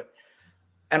 sure.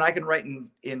 And I can write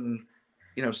in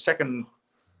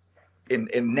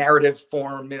narrative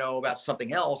form, about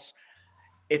something else.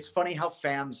 It's funny how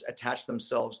fans attach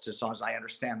themselves to songs. I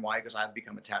understand why, because I've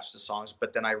become attached to songs.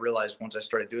 But then I realized once I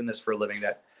started doing this for a living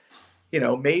that,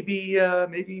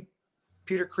 maybe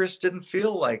Peter Criss didn't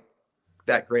feel like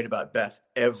that great about Beth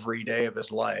every day of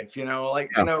his life,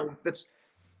 that's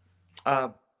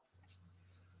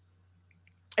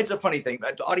it's a funny thing.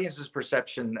 The audience's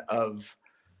perception of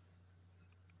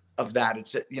that,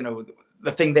 it's,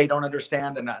 the thing they don't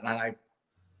understand, and I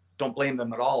don't blame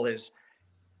them at all, is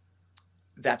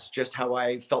that's just how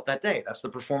I felt that day. That's the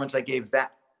performance I gave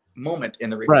that moment in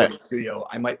the recording studio.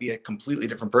 I might be a completely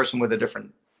different person with a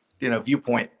different,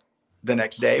 viewpoint the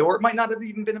next day, or it might not have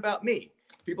even been about me.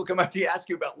 people come up to you, ask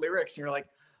you about lyrics, and you're like,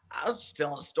 I was just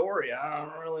telling a story. I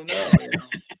don't really know.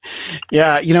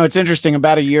 Yeah, it's interesting.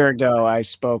 About a year ago, I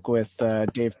spoke with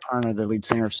Dave Perner, the lead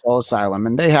singer of Soul Asylum,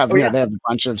 and they have, they have a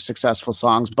bunch of successful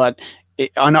songs, but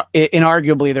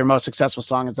inarguably their most successful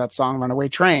song is that song "Runaway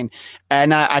Train."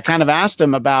 And I kind of asked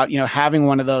him about, having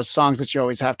one of those songs that you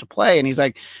always have to play, and he's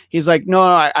like, no,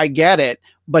 I get it,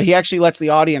 but he actually lets the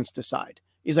audience decide.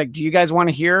 He's like, do you guys want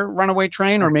to hear Runaway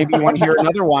Train, or maybe you want to hear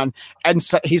another one? And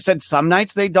so he said some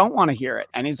nights they don't want to hear it.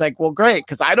 And he's like, well, great,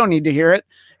 because I don't need to hear it,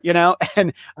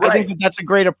 and I think that's a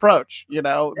great approach,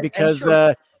 because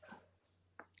and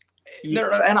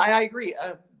I agree.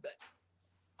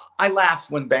 I laugh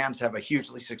when bands have a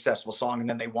hugely successful song and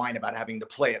then they whine about having to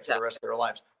play it for the rest of their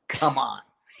lives. Come on.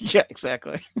 Yeah,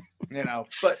 exactly.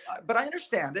 But I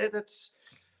understand it. It's,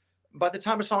 by the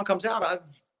time a song comes out, I've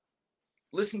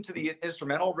listened to the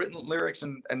instrumental, written lyrics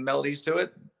and melodies to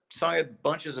it, sung it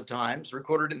bunches of times,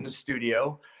 recorded it in the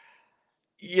studio,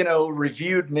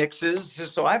 reviewed mixes.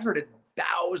 So I've heard it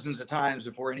thousands of times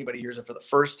before anybody hears it for the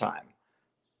first time.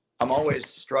 I'm always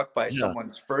struck by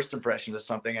someone's first impression of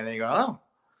something, and then you go,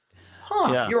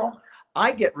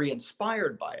 I get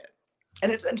re-inspired by it.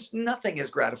 And it's nothing as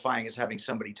gratifying as having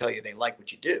somebody tell you they like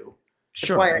what you do.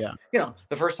 Sure. Why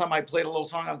the first time I played a little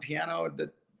song on the piano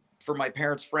for my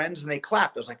parents' friends and they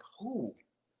clapped, I was like, "Ooh."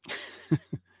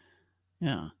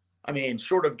 Yeah. I mean,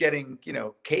 short of getting,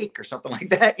 cake or something like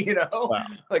that, wow.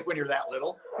 like when you're that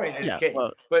little. I mean, it's cake.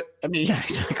 Well, but I mean, yeah,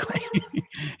 exactly.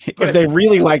 If they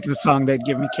really liked the song, they'd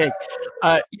give me cake.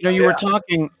 You were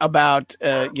talking about,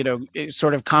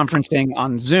 sort of conferencing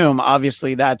on Zoom.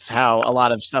 Obviously, that's how a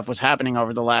lot of stuff was happening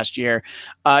over the last year.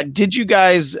 Did you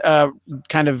guys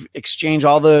kind of exchange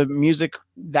all the music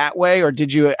that way, or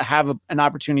did you have an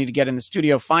opportunity to get in the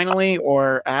studio finally,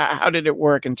 or how did it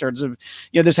work in terms of,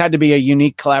 this had to be a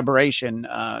unique collaboration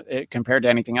compared to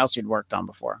anything else you'd worked on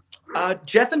before?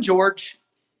 Jeff and George,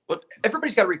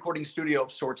 everybody's got a recording studio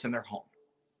of sorts in their home.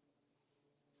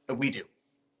 We do.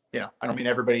 I don't mean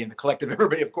everybody in the collective,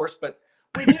 everybody, of course, but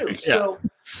we do. Yeah.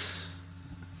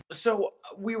 So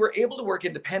we were able to work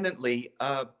independently.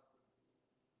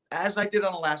 As I did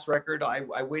on the last record,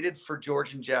 I waited for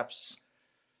George and Jeff's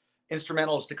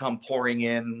instrumentals to come pouring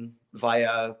in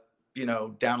via,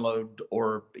 download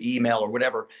or email or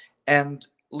whatever, and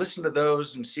listen to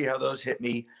those and see how those hit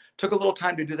me. Took a little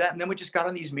time to do that. And then we just got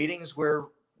on these meetings where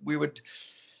we would,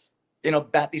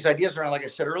 bat these ideas around, like I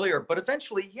said earlier. But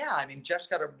eventually, Jeff's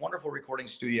got a wonderful recording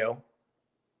studio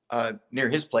near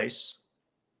his place,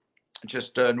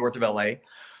 just north of LA.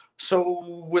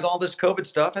 So with all this COVID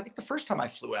stuff, I think the first time I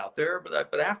flew out there,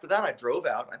 but after that I drove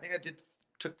out. I think I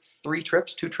took 2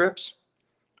 trips,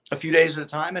 a few days at a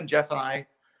time. And Jeff and I,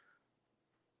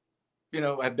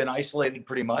 have been isolated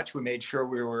pretty much. We made sure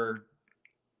we were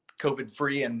COVID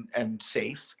free and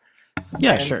safe.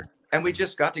 Yeah, sure. And we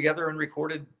just got together and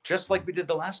recorded just like we did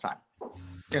the last time.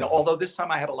 Although this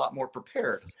time I had a lot more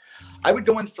prepared. I would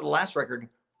go in for the last record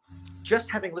just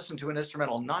having listened to an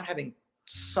instrumental, not having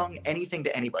sung anything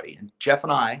to anybody. And Jeff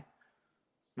and I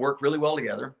work really well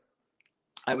together.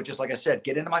 I would just, like I said,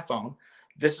 get into my phone.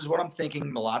 This is what I'm thinking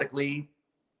melodically,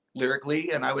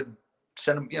 lyrically, and I would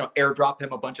send him, airdrop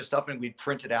him a bunch of stuff, and we'd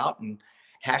print it out and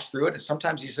hash through it. And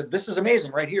sometimes he said, "This is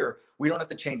amazing right here. We don't have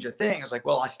to change a thing." I was like,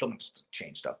 "Well, I still need to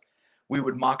change stuff." We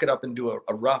would mock it up and do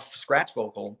a rough scratch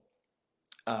vocal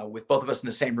with both of us in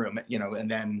the same room,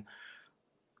 and then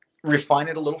refine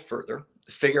it a little further,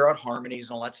 figure out harmonies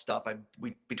and all that stuff.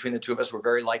 We between the two of us were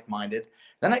very like-minded.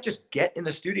 Then I just get in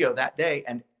the studio that day,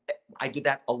 and I did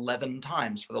that 11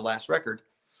 times for the last record.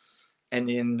 And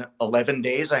in 11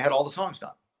 days, I had all the songs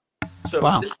done. So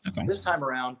wow. This time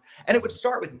around, and it would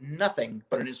start with nothing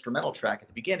but an instrumental track at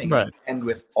the beginning, right, and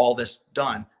with all this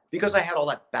done, because I had all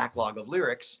that backlog of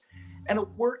lyrics and a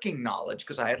working knowledge,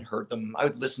 because I had heard them. I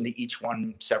would listen to each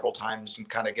one several times and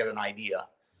kind of get an idea.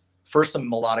 First, a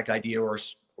melodic idea, or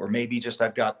maybe just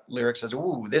I've got lyrics as,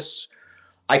 "Ooh, this,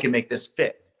 I can make this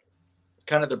fit."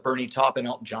 Kind of the Bernie Taupin,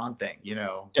 Elton John thing,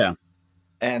 Yeah.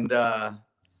 And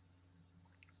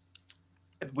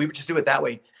we would just do it that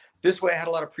way. This way, I had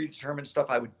a lot of predetermined stuff.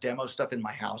 I would demo stuff in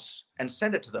my house and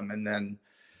send it to them. And then,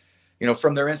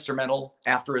 from their instrumental,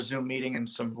 after a Zoom meeting and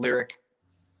some lyric,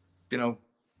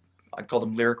 I'd call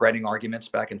them lyric writing arguments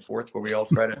back and forth, where we all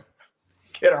try to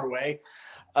get our way.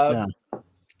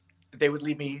 They would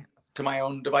leave me to my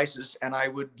own devices, and I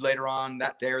would later on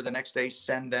that day or the next day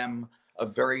send them a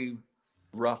very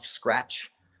rough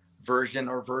scratch version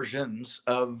or versions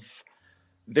of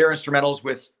their instrumentals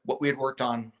with what we had worked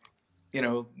on,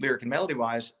 lyric and melody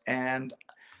wise. And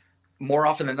more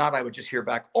often than not, I would just hear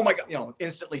back, "Oh my God,"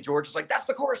 instantly George is like, "That's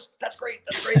the chorus. That's great.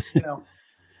 That's great."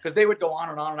 because they would go on,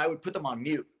 and I would put them on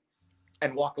mute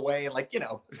and walk away and, like,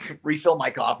 refill my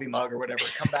coffee mug or whatever,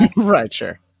 come back. Right,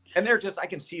 sure. And they're just, I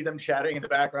can see them chatting in the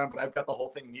background, but I've got the whole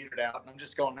thing muted out, and I'm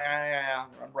just going,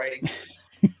 I'm writing.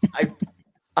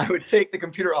 I would take the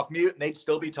computer off mute, and they'd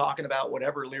still be talking about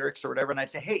whatever lyrics or whatever. And I'd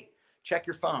say, hey, check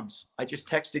your phones. I just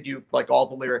texted you like all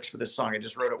the lyrics for this song. I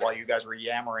just wrote it while you guys were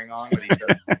yammering on with each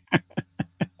other.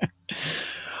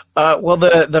 Well,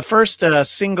 the first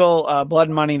single, Blood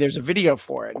and Money, there's a video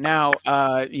for it. Now,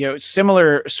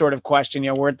 similar sort of question,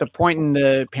 we're at the point in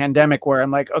the pandemic where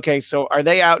I'm like, okay, so are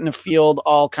they out in the field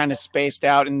all kind of spaced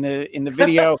out in the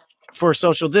video for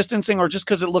social distancing, or just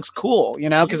because it looks cool,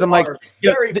 because I'm like,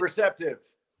 very perceptive.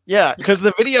 Yeah, because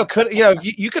the video could,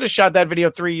 you could have shot that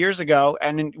video 3 years ago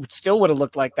and it still would have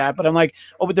looked like that. But I'm like,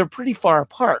 oh, but they're pretty far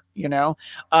apart,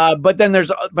 But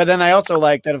then I also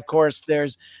like that, of course,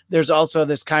 there's also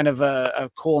this kind of a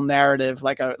cool narrative,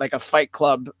 like a Fight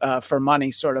Club for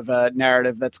money sort of a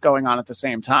narrative that's going on at the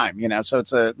same time, So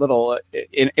it's a little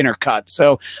intercut.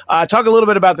 So talk a little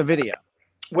bit about the video.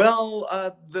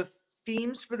 Well, the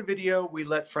themes for the video, we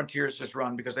let Frontiers just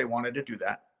run because they wanted to do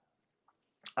that.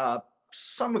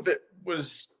 Some of it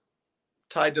was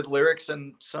tied to the lyrics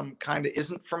and some kind of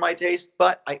isn't for my taste,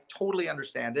 but I totally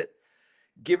understand it.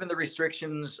 Given the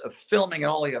restrictions of filming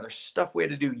and all the other stuff we had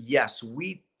to do, yes,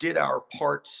 we did our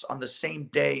parts on the same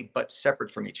day, but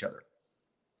separate from each other.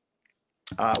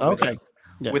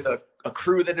 With a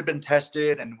crew that had been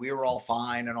tested, and we were all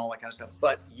fine and all that kind of stuff.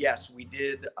 But yes, we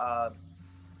did.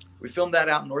 We filmed that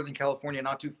out in Northern California,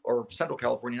 or Central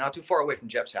California, not too far away from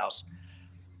Jeff's house.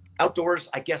 Outdoors,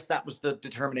 I guess that was the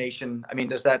determination. I mean,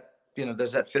 does that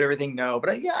fit everything? No, but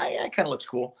it kind of looks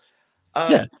cool.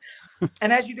 And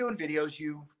as you do in videos,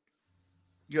 you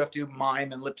have to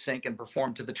mime and lip sync and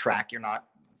perform to the track. You're not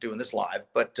doing this live,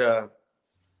 but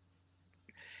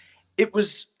it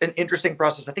was an interesting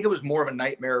process. I think it was more of a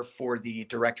nightmare for the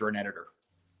director and editor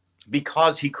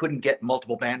because he couldn't get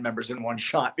multiple band members in one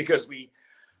shot because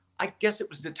I guess it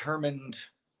was determined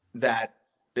that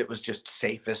it was just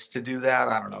safest to do that.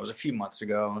 I don't know. It was a few months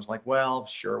ago. I was like, well,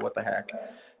 sure. What the heck?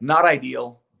 Not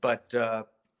ideal, but it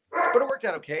worked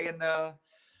out okay. And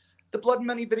the Blood and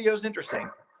Money video is interesting.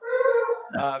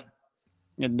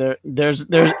 And there's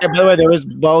by the way, there was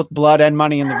both blood and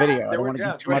money in the video. I don't want to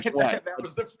give too much away. That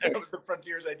was the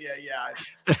Frontiers idea. Yeah.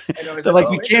 They're like,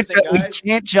 we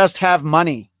can't just have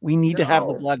money. We need to have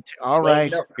the blood too. All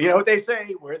right. You know what they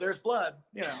say, where there's blood,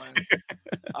 and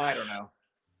I don't know.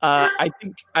 I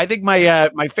think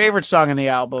my favorite song in the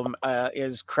album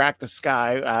is "Crack the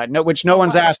Sky," which no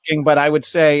one's asking, but I would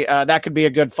say that could be a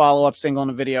good follow-up single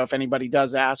in a video if anybody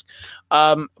does ask.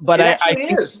 But I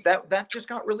think that just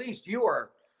got released. You are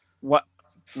what?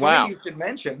 Wow! You should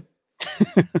mention.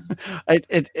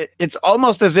 It's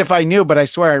almost as if I knew, but I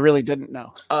swear I really didn't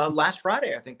know. Last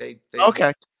Friday, I think they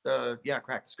okay.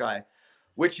 "Crack the Sky,"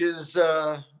 which is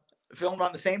filmed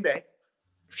on the same day.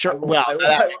 Sure.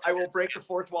 I will break the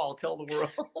fourth wall. Tell the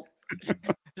world.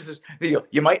 This is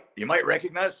you might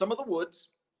recognize some of the woods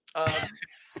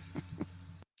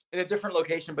in a different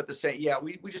location, but the same. Yeah,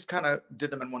 we just kind of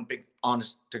did them in one big,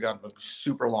 honest to God,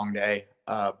 super long day,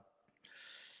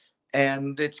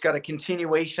 and it's got a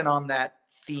continuation on that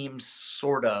theme,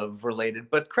 sort of related.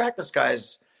 But "Crack the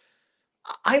Skies,"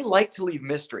 I like to leave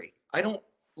mystery. I don't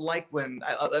like when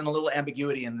and a little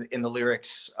ambiguity in the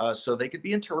lyrics, so they could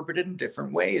be interpreted in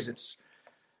different ways. It's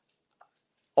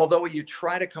although you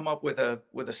try to come up with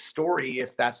a story,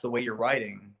 if that's the way you're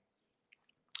writing,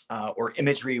 or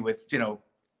imagery with you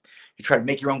try to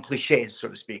make your own cliches, so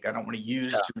to speak. I don't want to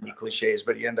use too many cliches,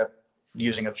 but you end up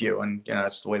using a few, and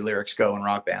that's the way lyrics go in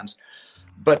rock bands.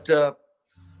 But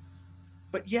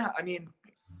yeah, I mean,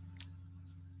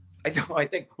 I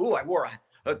think I wore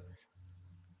a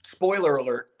spoiler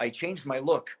alert, I changed my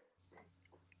look.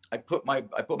 I put my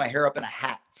hair up in a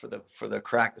hat for the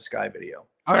 "Crack the Sky" video.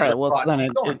 All right, well, so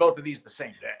then both of these the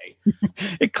same day.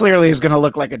 It clearly is going to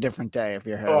look like a different day if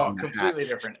your hair is in completely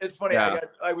different. It's funny. Yeah.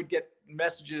 I would get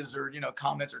messages or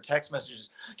comments or text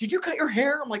messages. Did you cut your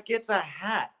hair? I'm like, it's a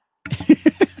hat.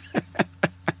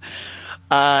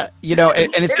 And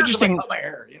it's interesting. My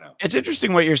hair, It's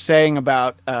interesting what you're saying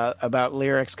about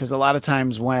lyrics, because a lot of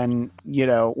times when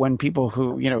people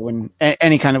who when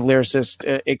any kind of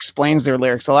lyricist explains their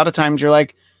lyrics, a lot of times you're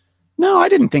like, no, I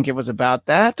didn't think it was about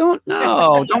that. Don't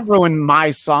ruin my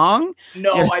song.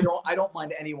 No, I don't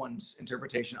mind anyone's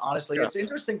interpretation. Honestly, It's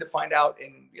interesting to find out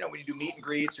when you do meet and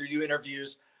greets or you do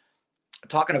interviews,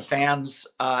 talking to fans,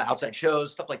 outside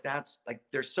shows, stuff like that. Like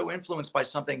they're so influenced by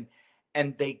something,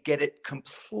 and they get it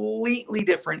completely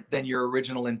different than your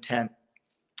original intent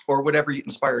or whatever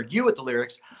inspired you with the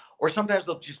lyrics, or sometimes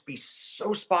they'll just be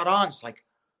so spot on. It's like,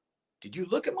 did you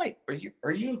look at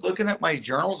are you looking at my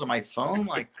journals on my phone?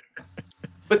 Like,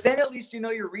 but then at least,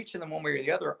 you're reaching them one way or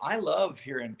the other. I love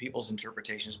hearing people's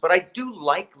interpretations, but I do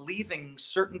like leaving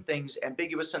certain things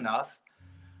ambiguous enough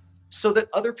so that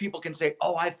other people can say,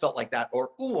 oh, I felt like that. Or,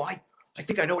 oh, I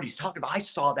think I know what he's talking about. I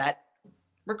saw that,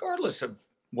 regardless of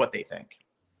what they think,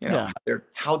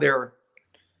 how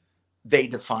they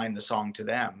define the song to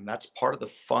them. That's part of the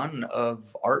fun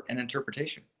of art and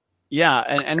interpretation. Yeah,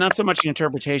 and not so much the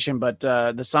interpretation, but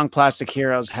the song Plastic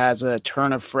Heroes has a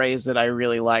turn of phrase that I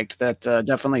really liked that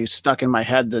definitely stuck in my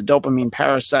head, the dopamine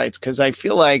parasites, because I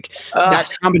feel like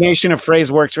that combination of phrase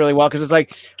works really well, because it's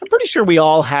like, I'm pretty sure we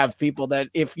all have people that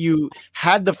if you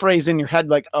had the phrase in your head,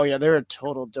 like, oh yeah, they're a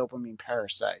total dopamine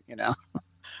parasite,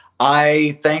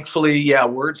 I thankfully,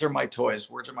 words are my toys.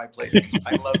 Words are my playthings.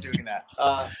 I love doing that.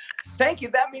 Thank you.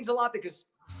 That means a lot, because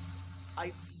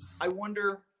I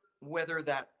wonder whether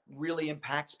that really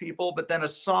impacts people. But then a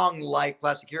song like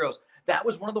Plastic Heroes, that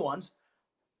was one of the ones.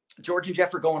 George and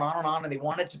Jeff are going on, and they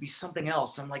want it to be something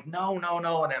else. I'm like, no.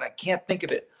 And then I can't think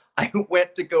of it. I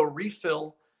went to go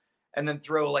refill and then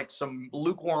throw like some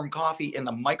lukewarm coffee in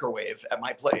the microwave at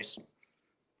my place.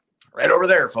 Right over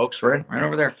there, folks. Right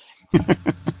over there.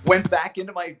 Went back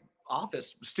into my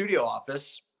studio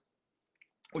office,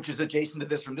 which is adjacent to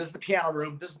this room. This is the piano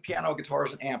room. This is the piano,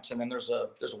 guitars, and amps. And then there's a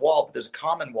wall, but there's a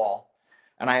common wall.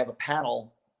 And I have a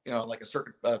panel, like a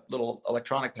circuit, little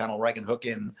electronic panel where I can hook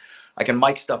in. I can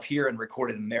mic stuff here and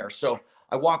record it in there. So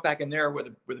I walk back in there where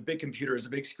the big computer is, a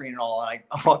big screen and all. And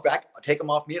I walk back, I take them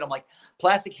off mute. I'm like,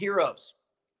 Plastic Heroes.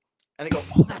 And they go,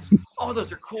 oh,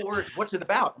 those are cool words. What's it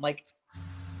about? I'm like,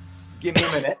 give me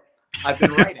a minute. I've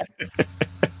been writing.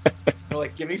 They're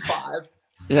like, give me 5.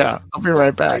 Yeah, I'll be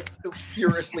right back. I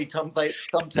furiously thumb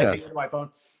typing into my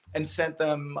phone and sent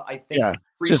them, I think,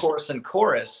 pre-chorus and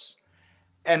chorus.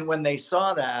 And when they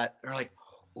saw that, they're like,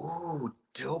 ooh,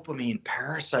 dopamine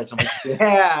parasites. I'm like,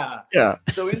 yeah.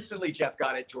 So instantly Jeff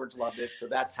got it. George loved it. So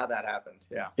that's how that happened.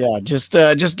 Yeah. Yeah. Just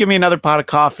give me another pot of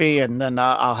coffee and then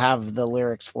I'll have the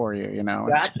lyrics for you,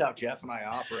 That's how Jeff and I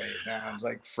operate, man. It's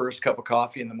like first cup of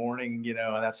coffee in the morning,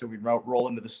 and that's how we roll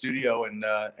into the studio and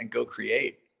go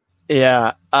create.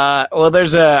 Yeah. Well,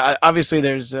 there's a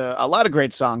lot of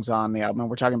great songs on the album.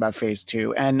 We're talking about Phase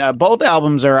 2, and both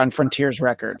albums are on Frontiers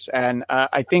Records. And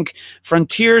I think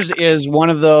Frontiers is one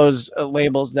of those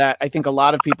labels that I think a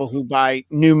lot of people who buy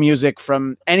new music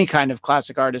from any kind of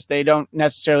classic artist, they don't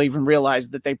necessarily even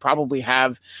realize that they probably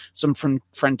have some from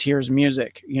Frontiers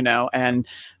music, and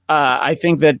I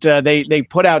think that they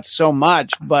put out so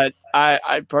much, but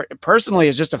I personally,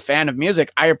 as just a fan of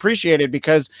music, I appreciate it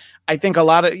because I think a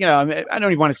lot of, I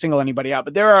don't even want to single anybody out,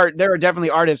 but there are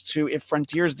definitely artists who, if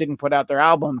Frontiers didn't put out their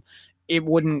album, they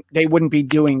wouldn't be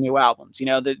doing new albums.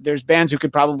 There's bands who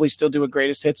could probably still do a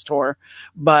greatest hits tour,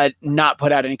 but not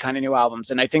put out any kind of new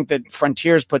albums. And I think that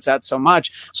Frontiers puts out so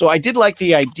much. So I did like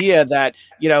the idea that,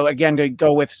 again, to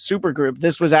go with Supergroup,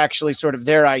 this was actually sort of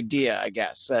their idea, I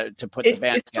guess, to put the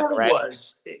band together. It sort of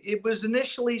was. It was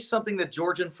initially something that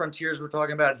George and Frontiers were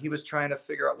talking about. He was trying to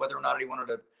figure out whether or not he wanted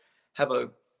to have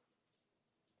a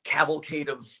cavalcade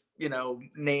of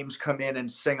names come in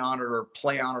and sing on it or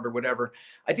play on it or whatever.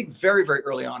 I think very, very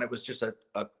early on it was just a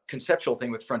conceptual thing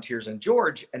with Frontiers and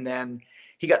George, and then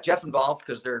he got Jeff involved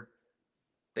because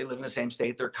they live in the same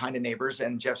state, they're kind of neighbors,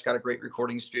 and Jeff's got a great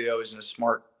recording studio, he's a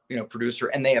smart producer,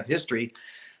 and they have history.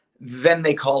 Then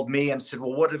they called me and said,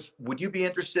 well, would you be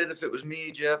interested if it was me,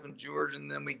 Jeff, and George?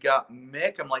 And then we got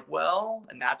Mick. I'm like, well,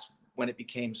 and that's when it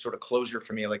became sort of closure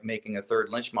for me, like making a third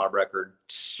Lynch Mob record,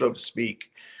 so to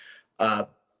speak. But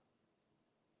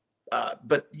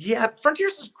yeah,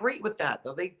 Frontiers is great with that,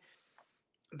 though.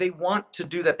 They want to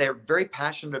do that. They're very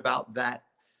passionate about that.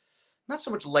 Not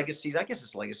so much legacy, I guess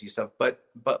it's legacy stuff, but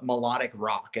melodic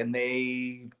rock, and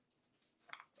they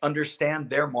understand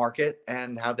their market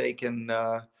and how they can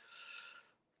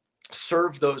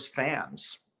serve those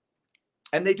fans.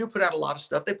 And they do put out a lot of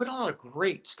stuff. They put out a lot of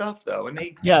great stuff, though, and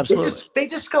absolutely. They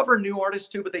discover new artists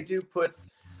too, but they do put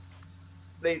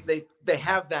they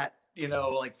have that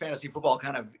like fantasy football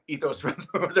kind of ethos where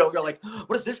they'll go like,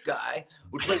 what if this guy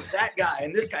would play with that guy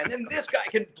and this guy, and then this guy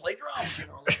can play drums,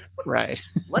 right?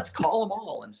 Let's call them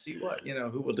all and see what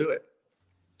who will do it.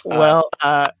 Well,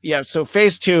 so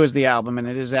Phase 2 is the album, and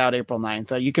it is out April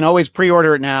 9th. You can always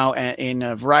pre-order it now in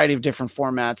a variety of different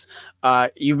formats.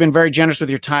 You've been very generous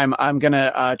with your time. I'm going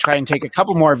to try and take a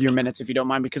couple more of your minutes, if you don't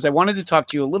mind, because I wanted to talk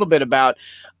to you a little bit about,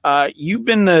 you've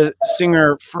been the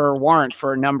singer for Warrant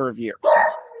for a number of years.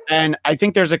 And I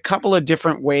think there's a couple of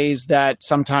different ways that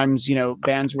sometimes,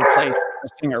 bands replace a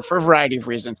singer for a variety of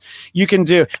reasons. You can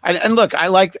do, and look, I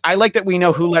like that we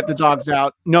know who let the dogs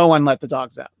out. No one let the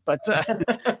dogs out, but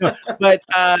the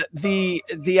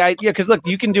idea, because look,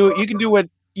 you can do what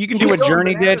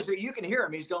Journey did. You can hear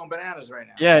him. He's going bananas right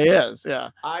now. Yeah, he is.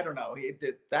 Yeah. I don't know.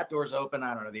 That door's open.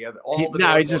 I don't know.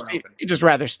 He'd just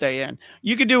rather stay in.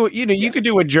 You could do, you could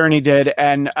do what Journey did,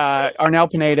 and Arnel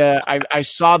Pineda. I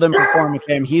saw them perform with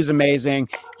him. He's amazing.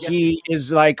 He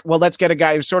is like, well, let's get a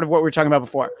guy who's sort of what we were talking about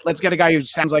before. Let's get a guy who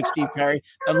sounds like Steve Perry.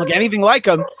 Doesn't look anything like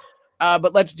him,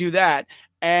 but let's do that.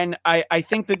 And I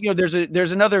think that,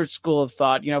 there's another school of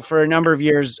thought, for a number of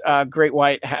years, Great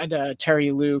White had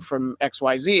Terry Lou from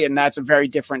XYZ, and that's a very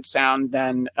different sound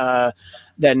than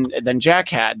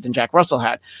Jack Russell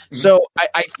had. Mm-hmm. So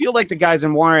I feel like the guys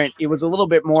in Warrant, it was a little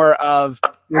bit more of,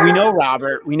 we know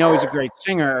Robert, we know he's a great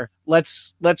singer.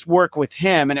 Let's work with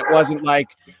him. And it wasn't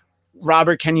like,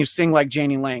 Robert, can you sing like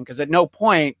Janie Lane? Because at no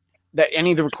point that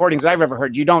any of the recordings I've ever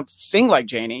heard, you don't sing like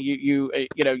Janie. You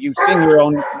sing your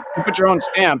own, you put your own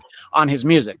stamp on his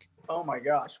music. Oh my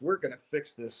gosh, we're gonna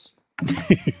fix this.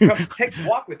 Take a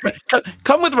walk with me.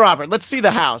 Come with Robert. Let's see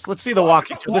the house. Let's see the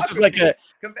walking tour. This is like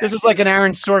an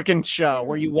Aaron Sorkin show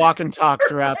where you walk and talk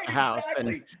throughout the house,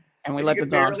 and we let the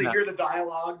dogs out. Hear the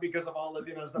dialogue because of all the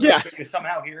you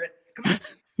somehow hear it.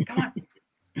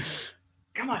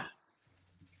 Come on.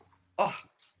 Oh.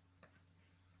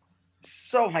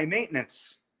 So high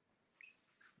maintenance.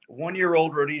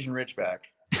 1-year-old Rhodesian Ridgeback,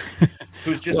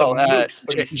 who's just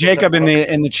Jacob in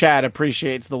the chat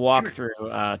appreciates the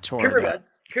walkthrough tour. Come here, bud.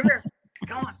 Come here.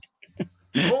 Come on.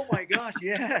 Oh my gosh,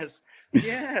 yes.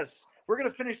 We're gonna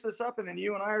finish this up, and then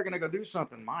you and I are gonna go do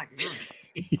something. My goodness.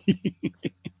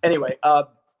 Anyway,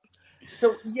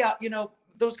 so yeah,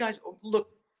 those guys. Look,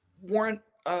 Warrant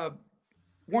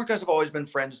guys have always been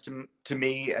friends to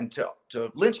me and to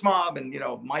Lynch Mob, and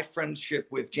my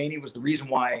friendship with Janie was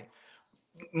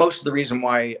most of the reason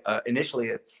why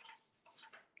initially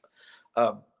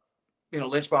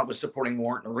Lynch Mob was supporting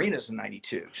Warrant Arenas in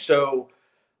 '92. So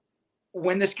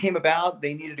when this came about,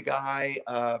 they needed a guy.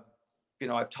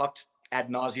 I've talked ad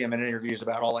nauseum in interviews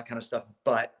about all that kind of stuff,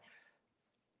 but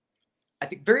I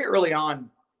think very early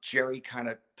on, Jerry kind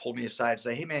of pulled me aside and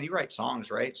said, "Hey man, you write songs,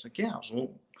 right?" It's like, "Yeah." I was,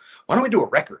 "Well, why don't we do a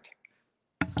record?"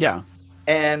 Yeah.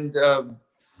 And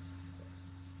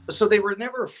so they were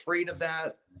never afraid of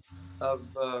that.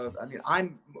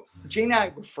 Jane and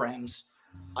I were friends.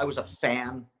 I was a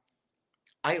fan.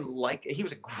 He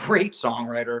was a great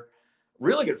songwriter,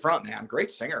 really good frontman,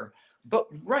 great singer. But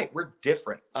we're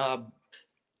different.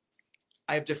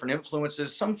 I have different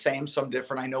influences, some same, some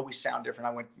different. I know we sound different.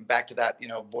 I went back to that,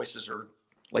 voices or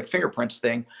like fingerprints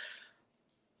thing.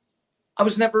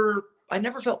 I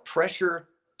never felt pressure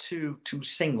to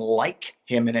sing like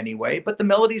him in any way, but the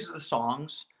melodies of the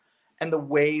songs and the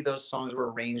way those songs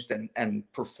were arranged and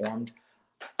performed,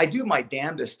 I do my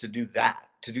damnedest to do that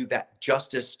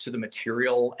justice to the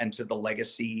material and to the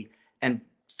legacy. And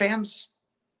fans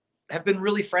have been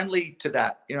really friendly to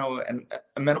that, and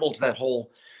amenable to that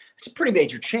whole. It's a pretty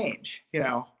major change, you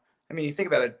think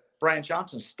about it. Brian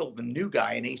Johnson's still the new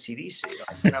guy in AC/DC,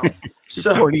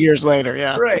 So 40 years later,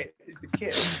 yeah. Right.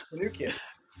 He's the new kid.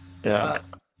 Yeah.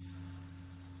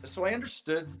 So I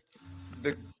understood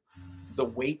the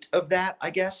weight of that, I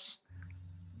guess,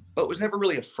 but was never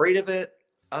really afraid of it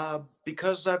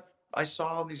because I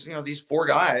saw these, these four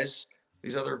guys,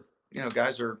 these other,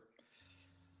 guys are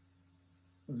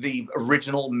the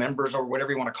original members or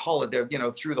whatever you want to call it. They're,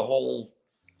 through all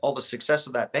the success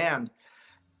of that band,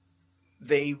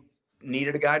 they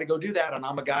needed a guy to go do that, and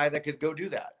I'm a guy that could go do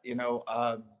that.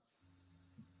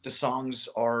 The songs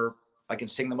I can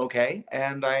sing them okay,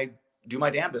 and I do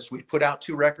my damnedest. We've put out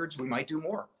 2 records. We might do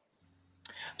more.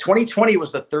 2020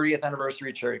 was the 30th anniversary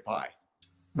of Cherry Pie.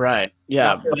 Right.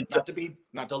 Yeah.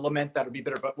 Not to lament that would be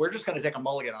bitter, but we're just going to take a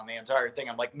mulligan on the entire thing.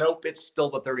 I'm like, nope, it's still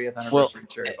the 30th anniversary of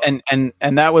Cherry Pie.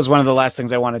 And that was one of the last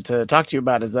things I wanted to talk to you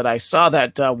about, is that I saw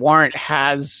that Warrant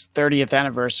has 30th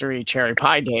anniversary Cherry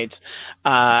Pie dates.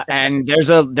 And there's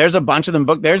a bunch of them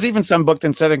booked. There's even some booked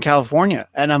in Southern California.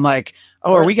 And I'm like,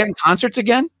 oh, are we getting concerts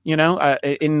again?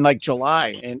 In like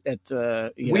July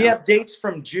we have dates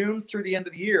from June through the end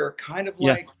of the year, kind of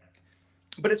like,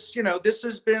 but it's, this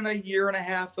has been a year and a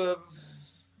half of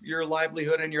your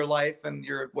livelihood and your life and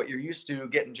what you're used to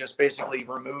getting just basically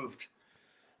removed.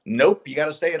 Nope. You got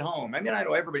to stay at home. I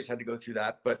know everybody's had to go through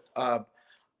that, but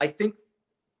I think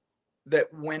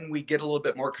that when we get a little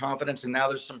bit more confidence, and now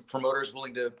there's some promoters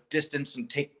willing to distance and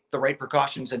take the right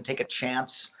precautions and take a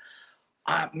chance,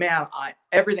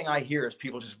 everything I hear is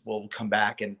people just will come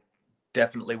back and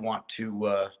definitely want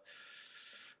to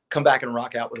come back and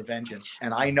rock out with a vengeance.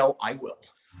 And I know I will.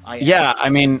 Yeah, I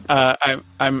mean,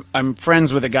 I'm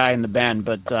friends with a guy in the band,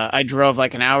 but I drove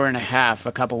like an hour and a half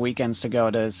a couple weekends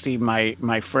ago to see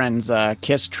my friend's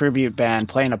Kiss tribute band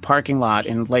play in a parking lot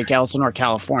in Lake Elsinore,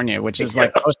 California, which is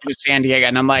like close to San Diego.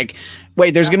 And I'm like,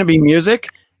 wait, there's going to be music?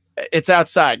 It's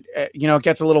outside. It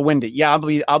gets a little windy. Yeah,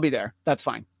 I'll be there. That's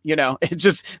fine. It's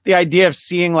just the idea of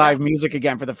seeing live music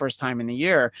again for the first time in the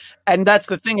year. And that's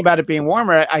the thing about it being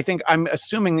warmer. I think I'm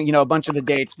assuming, a bunch of the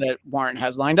dates that Warrant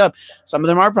has lined up, some of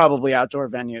them are probably outdoor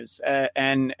venues.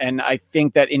 And I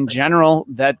think that in general,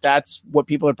 that's what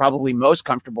people are probably most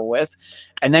comfortable with.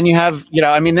 And then you have,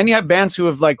 then you have bands who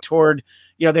have like toured,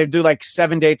 they do like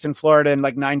 7 dates in Florida and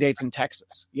like 9 dates in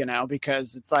Texas,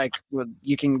 because it's like,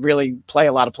 you can really play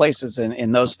a lot of places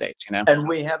in those states, And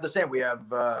we have the same. We have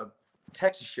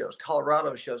Texas shows,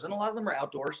 Colorado shows, and a lot of them are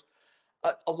outdoors.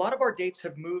 A lot of our dates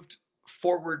have moved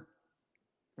forward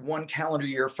 1 calendar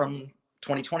year from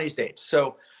 2020's dates.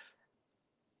 So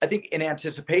I think in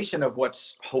anticipation of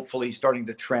what's hopefully starting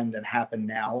to trend and happen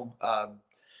now,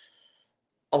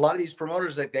 a lot of these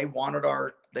promoters, they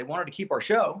wanted to keep our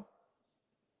show.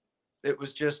 It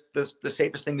was just the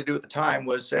safest thing to do at the time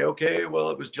was say, okay, well,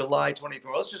 it was July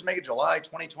 2020. Let's just make it July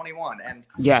 2021. And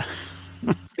yeah,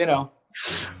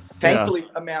 thankfully,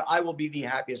 I will be the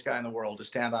happiest guy in the world to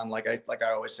stand on, like I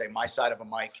always say, my side of a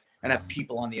mic and have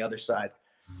people on the other side.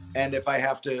 And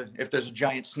if there's a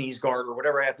giant sneeze guard or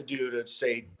whatever I have to do to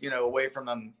say, away from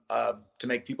them, to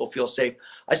make people feel safe,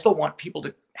 I still want people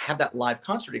to have that live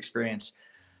concert experience.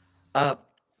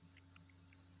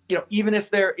 Even if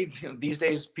these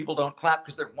days people don't clap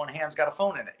because their one hand's got a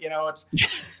phone in it.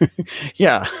 It's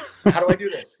yeah. How do I do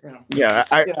this? Yeah,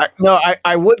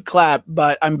 I would clap,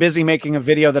 but I'm busy making a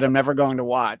video that I'm never going to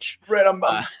watch. Right, I'm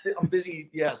busy.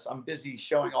 Yes, I'm busy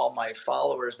showing all my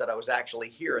followers that I was actually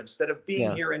here instead of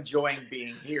being here, enjoying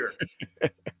being here.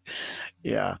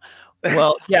 Yeah.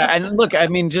 Well, yeah, and look, I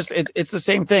mean, just it's the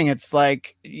same thing. It's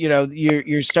like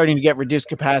you're starting to get reduced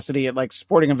capacity at like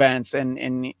sporting events and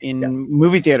in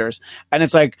movie theaters, and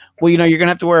it's like, well, you're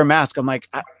gonna have to wear a mask. I'm like,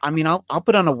 I'll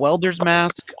put on a welder's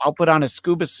mask. I'll put on a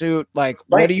scuba suit. Like,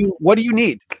 right. What do you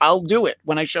need? I'll do it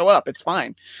when I show up. It's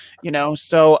fine, So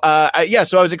so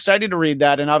I was excited to read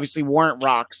that, and obviously Warrant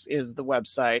Rocks is the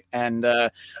website, and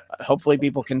hopefully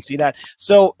people can see that.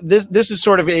 So this is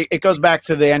sort of it goes back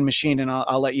to the End Machine, and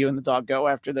I'll let you and the dog go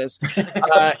after this.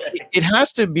 It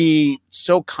has to be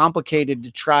so complicated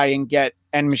to try and get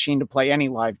End Machine to play any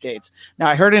live dates. Now,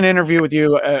 I heard an interview with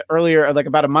you earlier, like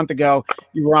about a month ago.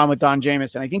 You were on with Don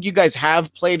Jamieson. I think you guys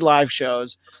have played live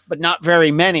shows, but not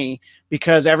very many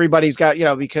because everybody's got,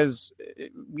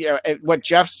 what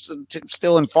Jeff's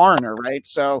still in Foreigner, right?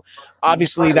 So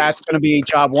obviously that's going to be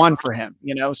job one for him,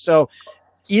 So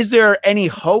is there any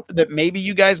hope that maybe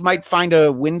you guys might find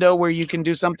a window where you can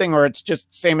do something, or it's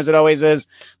just same as it always is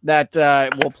that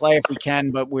we'll play if we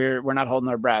can, but we're not holding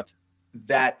our breath?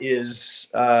 That is,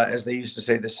 as they used to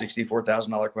say, the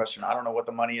 $64,000 question. I don't know what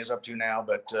the money is up to now,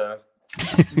 but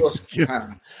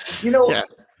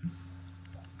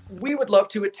we would love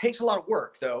to. It takes a lot of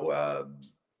work, though.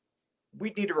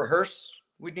 We'd need to rehearse.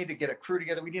 We'd need to get a crew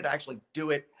together. We need to actually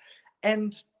do it.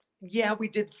 And yeah, we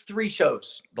did 3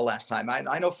 shows the last time.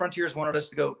 I know Frontiers wanted us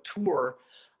to go tour,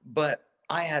 but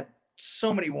I had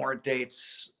so many Warrant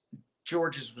dates.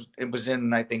 George's was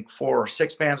in, I think, 4 or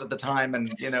 6 bands at the time,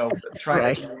 and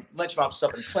trying to lynch mob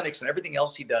stuff in clinics and everything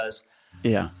else he does.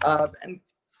 Yeah. And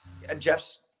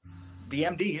Jeff's the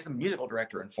MD. He's the musical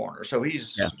director in Foreigner, so he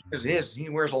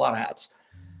wears a lot of hats.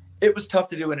 It was tough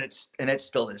to do, and it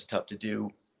still is tough to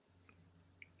do.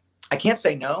 I can't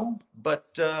say no,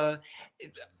 but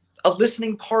a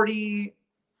listening party,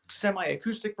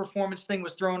 semi-acoustic performance thing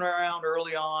was thrown around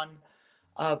early on.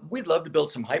 We'd love to build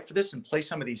some hype for this and play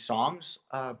some of these songs.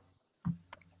 And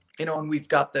we've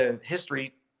got the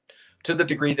history to the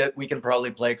degree that we can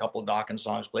probably play a couple of Dawkins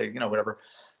songs, whatever.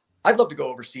 I'd love to go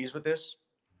overseas with this.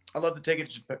 I'd love to take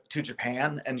it to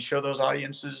Japan and show those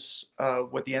audiences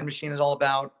what the End Machine is all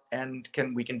about. And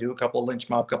we can do a couple of Lynch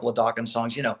Mob, a couple of Dawkins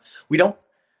songs. We don't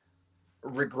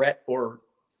regret or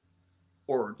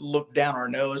look down our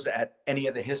nose at any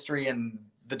of the history and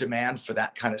the demand for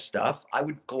that kind of stuff. I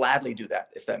would gladly do that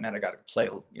if that meant I got to play,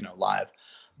 live.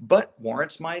 But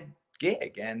Warrant's my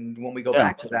gig, and when we go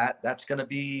back to that, that's going to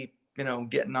be,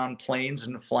 getting on planes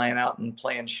and flying out and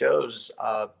playing shows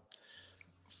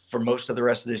for most of the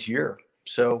rest of this year.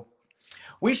 So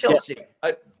we shall see.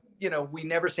 We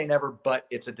never say never, but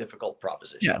it's a difficult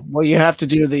proposition. Yeah. Well, you have to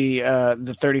do the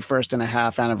 31st and a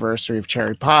half anniversary of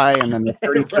Cherry Pie, and then the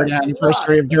 33rd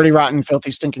anniversary of Dirty Rotten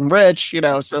Filthy Stinking Rich,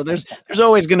 so there's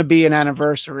always going to be an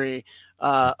anniversary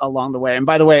along the way. And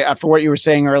by the way, for what you were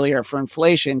saying earlier, for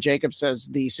inflation, Jacob says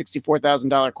the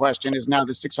 $64,000 question is now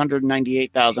the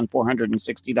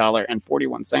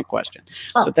 $698,460.41 question.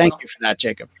 So thank you for that,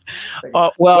 Jacob.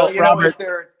 Well, Robert,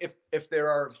 if there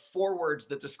are 4 words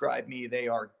that describe me, they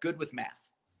are good with math.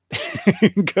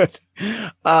 Good.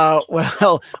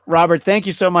 Well, Robert, thank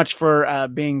you so much for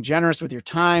being generous with your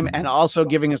time and also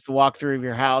giving us the walkthrough of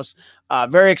your house.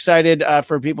 Very excited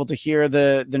for people to hear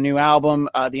the new album,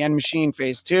 The End Machine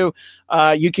Phase 2.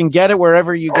 You can get it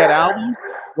wherever you get albums,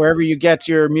 wherever you get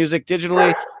your music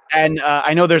digitally. And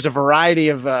I know there's a variety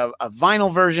of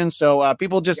vinyl versions. So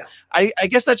people just, I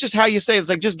guess that's just how you say it. It's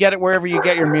like, just get it wherever you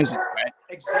get your music, right?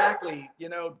 Exactly.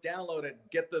 Download it,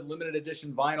 get the limited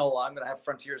edition vinyl. I'm going to have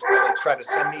Frontiers really try to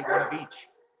send me one of each.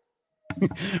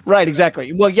 Right,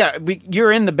 exactly. Well, yeah,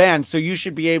 you're in the band, so you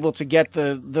should be able to get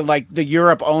the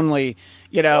Europe only.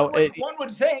 One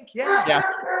would think, yeah.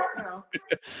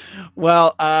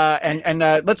 Well, and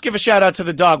let's give a shout out to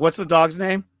the dog. What's the dog's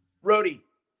name? Rhodey.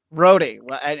 Well,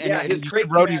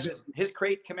 his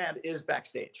crate command is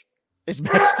backstage. It's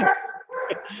backstage.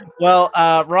 Well,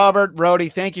 Robert,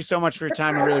 Rhodey, thank you so much for your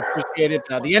time. I really appreciate it.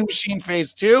 The End Machine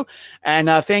Phase 2. And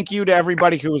thank you to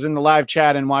everybody who was in the live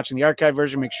chat and watching the archive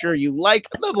version. Make sure you like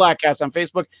the Bladtcast on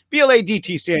Facebook,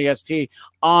 BLADTCAST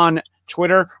on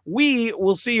Twitter. We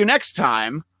will see you next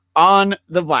time on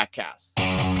the Bladtcast.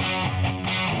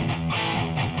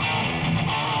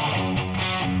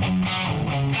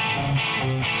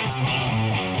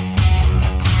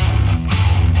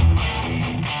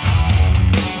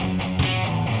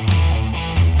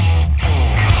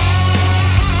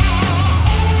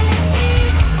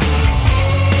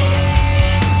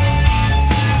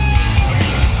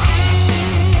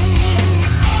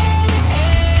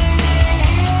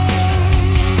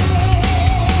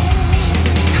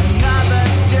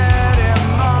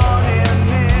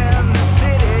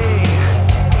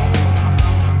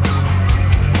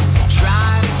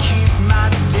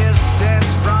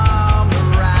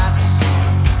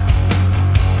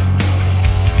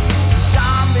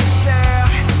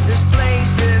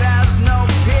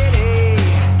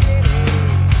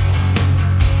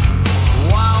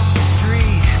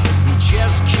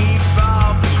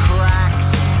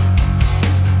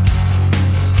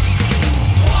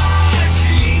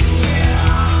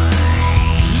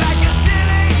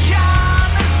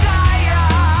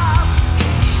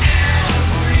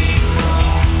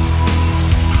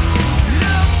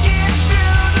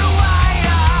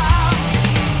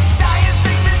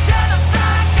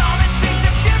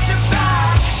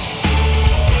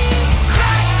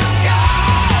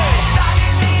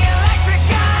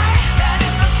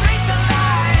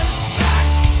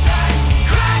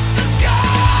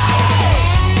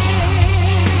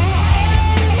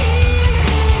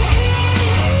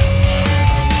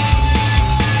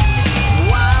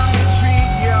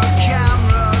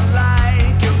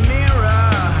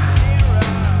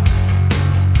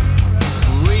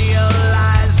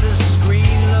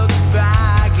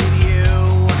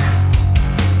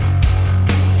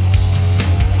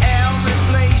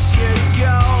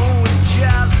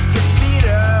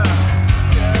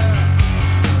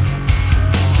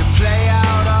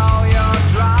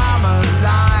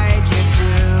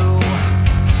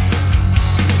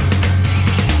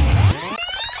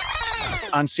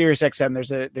 On Sirius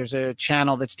XM, there's a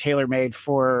channel that's tailor made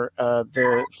for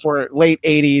late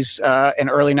 80s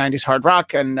and early 90s hard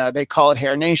rock, and they call it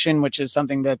Hair Nation, which is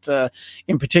something that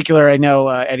in particular I know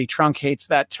Eddie Trunk hates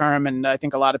that term, and I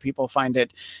think a lot of people find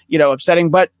it upsetting,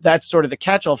 but that's sort of the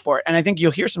catch-all for it. And I think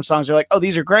you'll hear some songs, you're like, oh,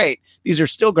 these are great, these are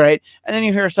still great, and then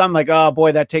you hear some like, oh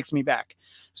boy, that takes me back.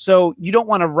 So you don't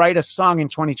want to write a song in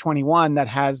 2021 that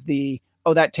has the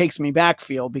oh, that takes me back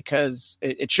feel, because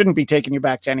it shouldn't be taking you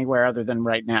back to anywhere other than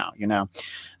right now,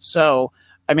 So,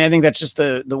 I mean, I think that's just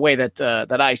the way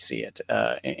that I see it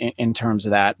in terms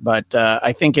of that. But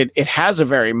I think it has a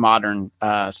very modern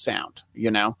sound,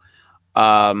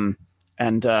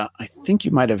 and I think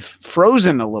you might have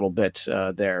frozen a little bit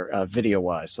there video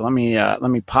wise. So let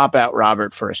me pop out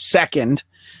Robert for a second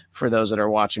for those that are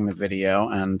watching the video,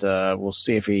 and we'll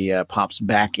see if he pops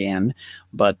back in.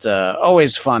 But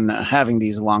always fun having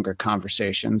these longer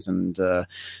conversations, and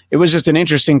it was just an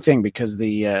interesting thing because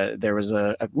there was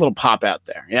a little pop out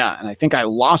there, and I think I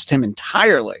lost him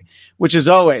entirely, which is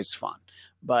always fun.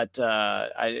 But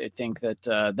I think that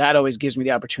that always gives me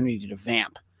the opportunity to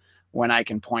vamp when I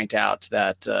can point out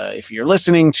that if you're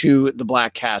listening to the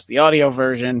Bladtcast, the audio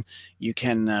version, you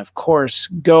can, of course,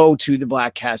 go to the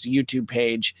Bladtcast YouTube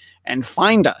page and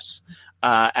find us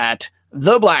at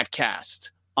the Bladtcast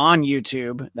on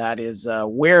YouTube. That is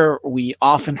where we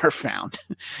often are found,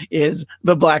 is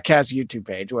the Bladtcast YouTube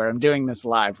page, where I'm doing this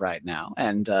live right now,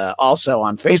 and also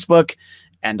on Facebook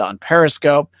and on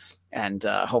Periscope. And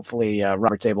hopefully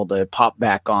Robert's able to pop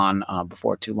back on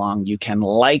before too long. You can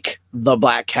like the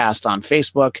Bladtcast on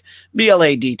Facebook,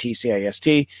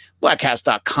 BLADTCAST,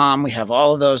 Bladtcast.com. We have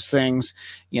all of those things.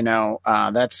 You know,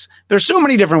 there's so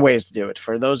many different ways to do it.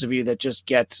 For those of you that just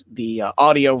get the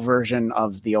audio version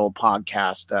of the old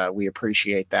podcast, we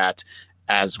appreciate that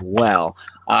as well.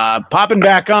 Popping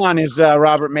back on is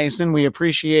Robert Mason. We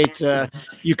appreciate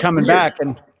you coming back.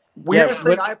 And weirdest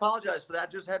thing, I apologize for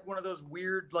that. Just had one of those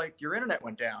weird, like, your internet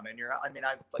went down, and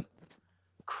I've like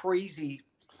crazy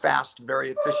fast,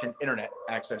 very efficient internet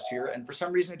access here, and for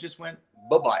some reason it just went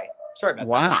bye-bye. Sorry about that.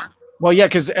 Wow. Well, yeah,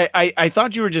 because I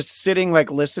thought you were just sitting, like,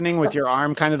 listening with your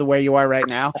arm kind of the way you are right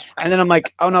now. And then I'm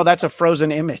like, oh, no, that's a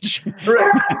frozen image.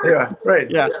 Right. Yeah, right.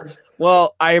 Yeah.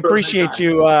 Well, I appreciate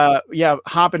you,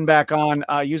 hopping back on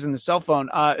using the cell phone.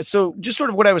 So just sort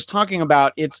of what I was talking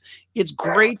about, it's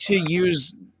great to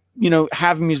use, you know,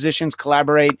 have musicians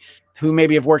collaborate who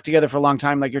maybe have worked together for a long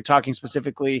time, like you're talking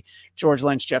specifically George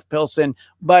Lynch, Jeff Pilson,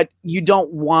 but you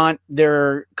don't want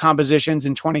their compositions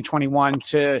in 2021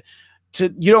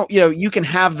 you can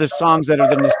have the songs that are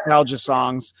the nostalgia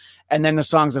songs and then the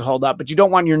songs that hold up, but you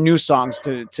don't want your new songs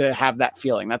to have that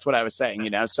feeling. That's what I was saying, you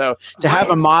know? So to have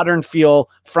a modern feel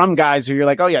from guys who you're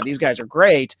like, oh yeah, these guys are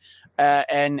great.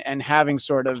 And having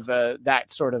sort of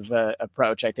that sort of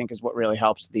approach, I think, is what really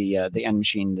helps the End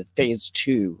Machine, the Phase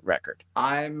 2 record.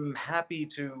 I'm happy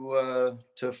to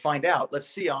find out. Let's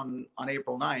see on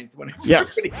April 9th when it's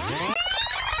yes. ready.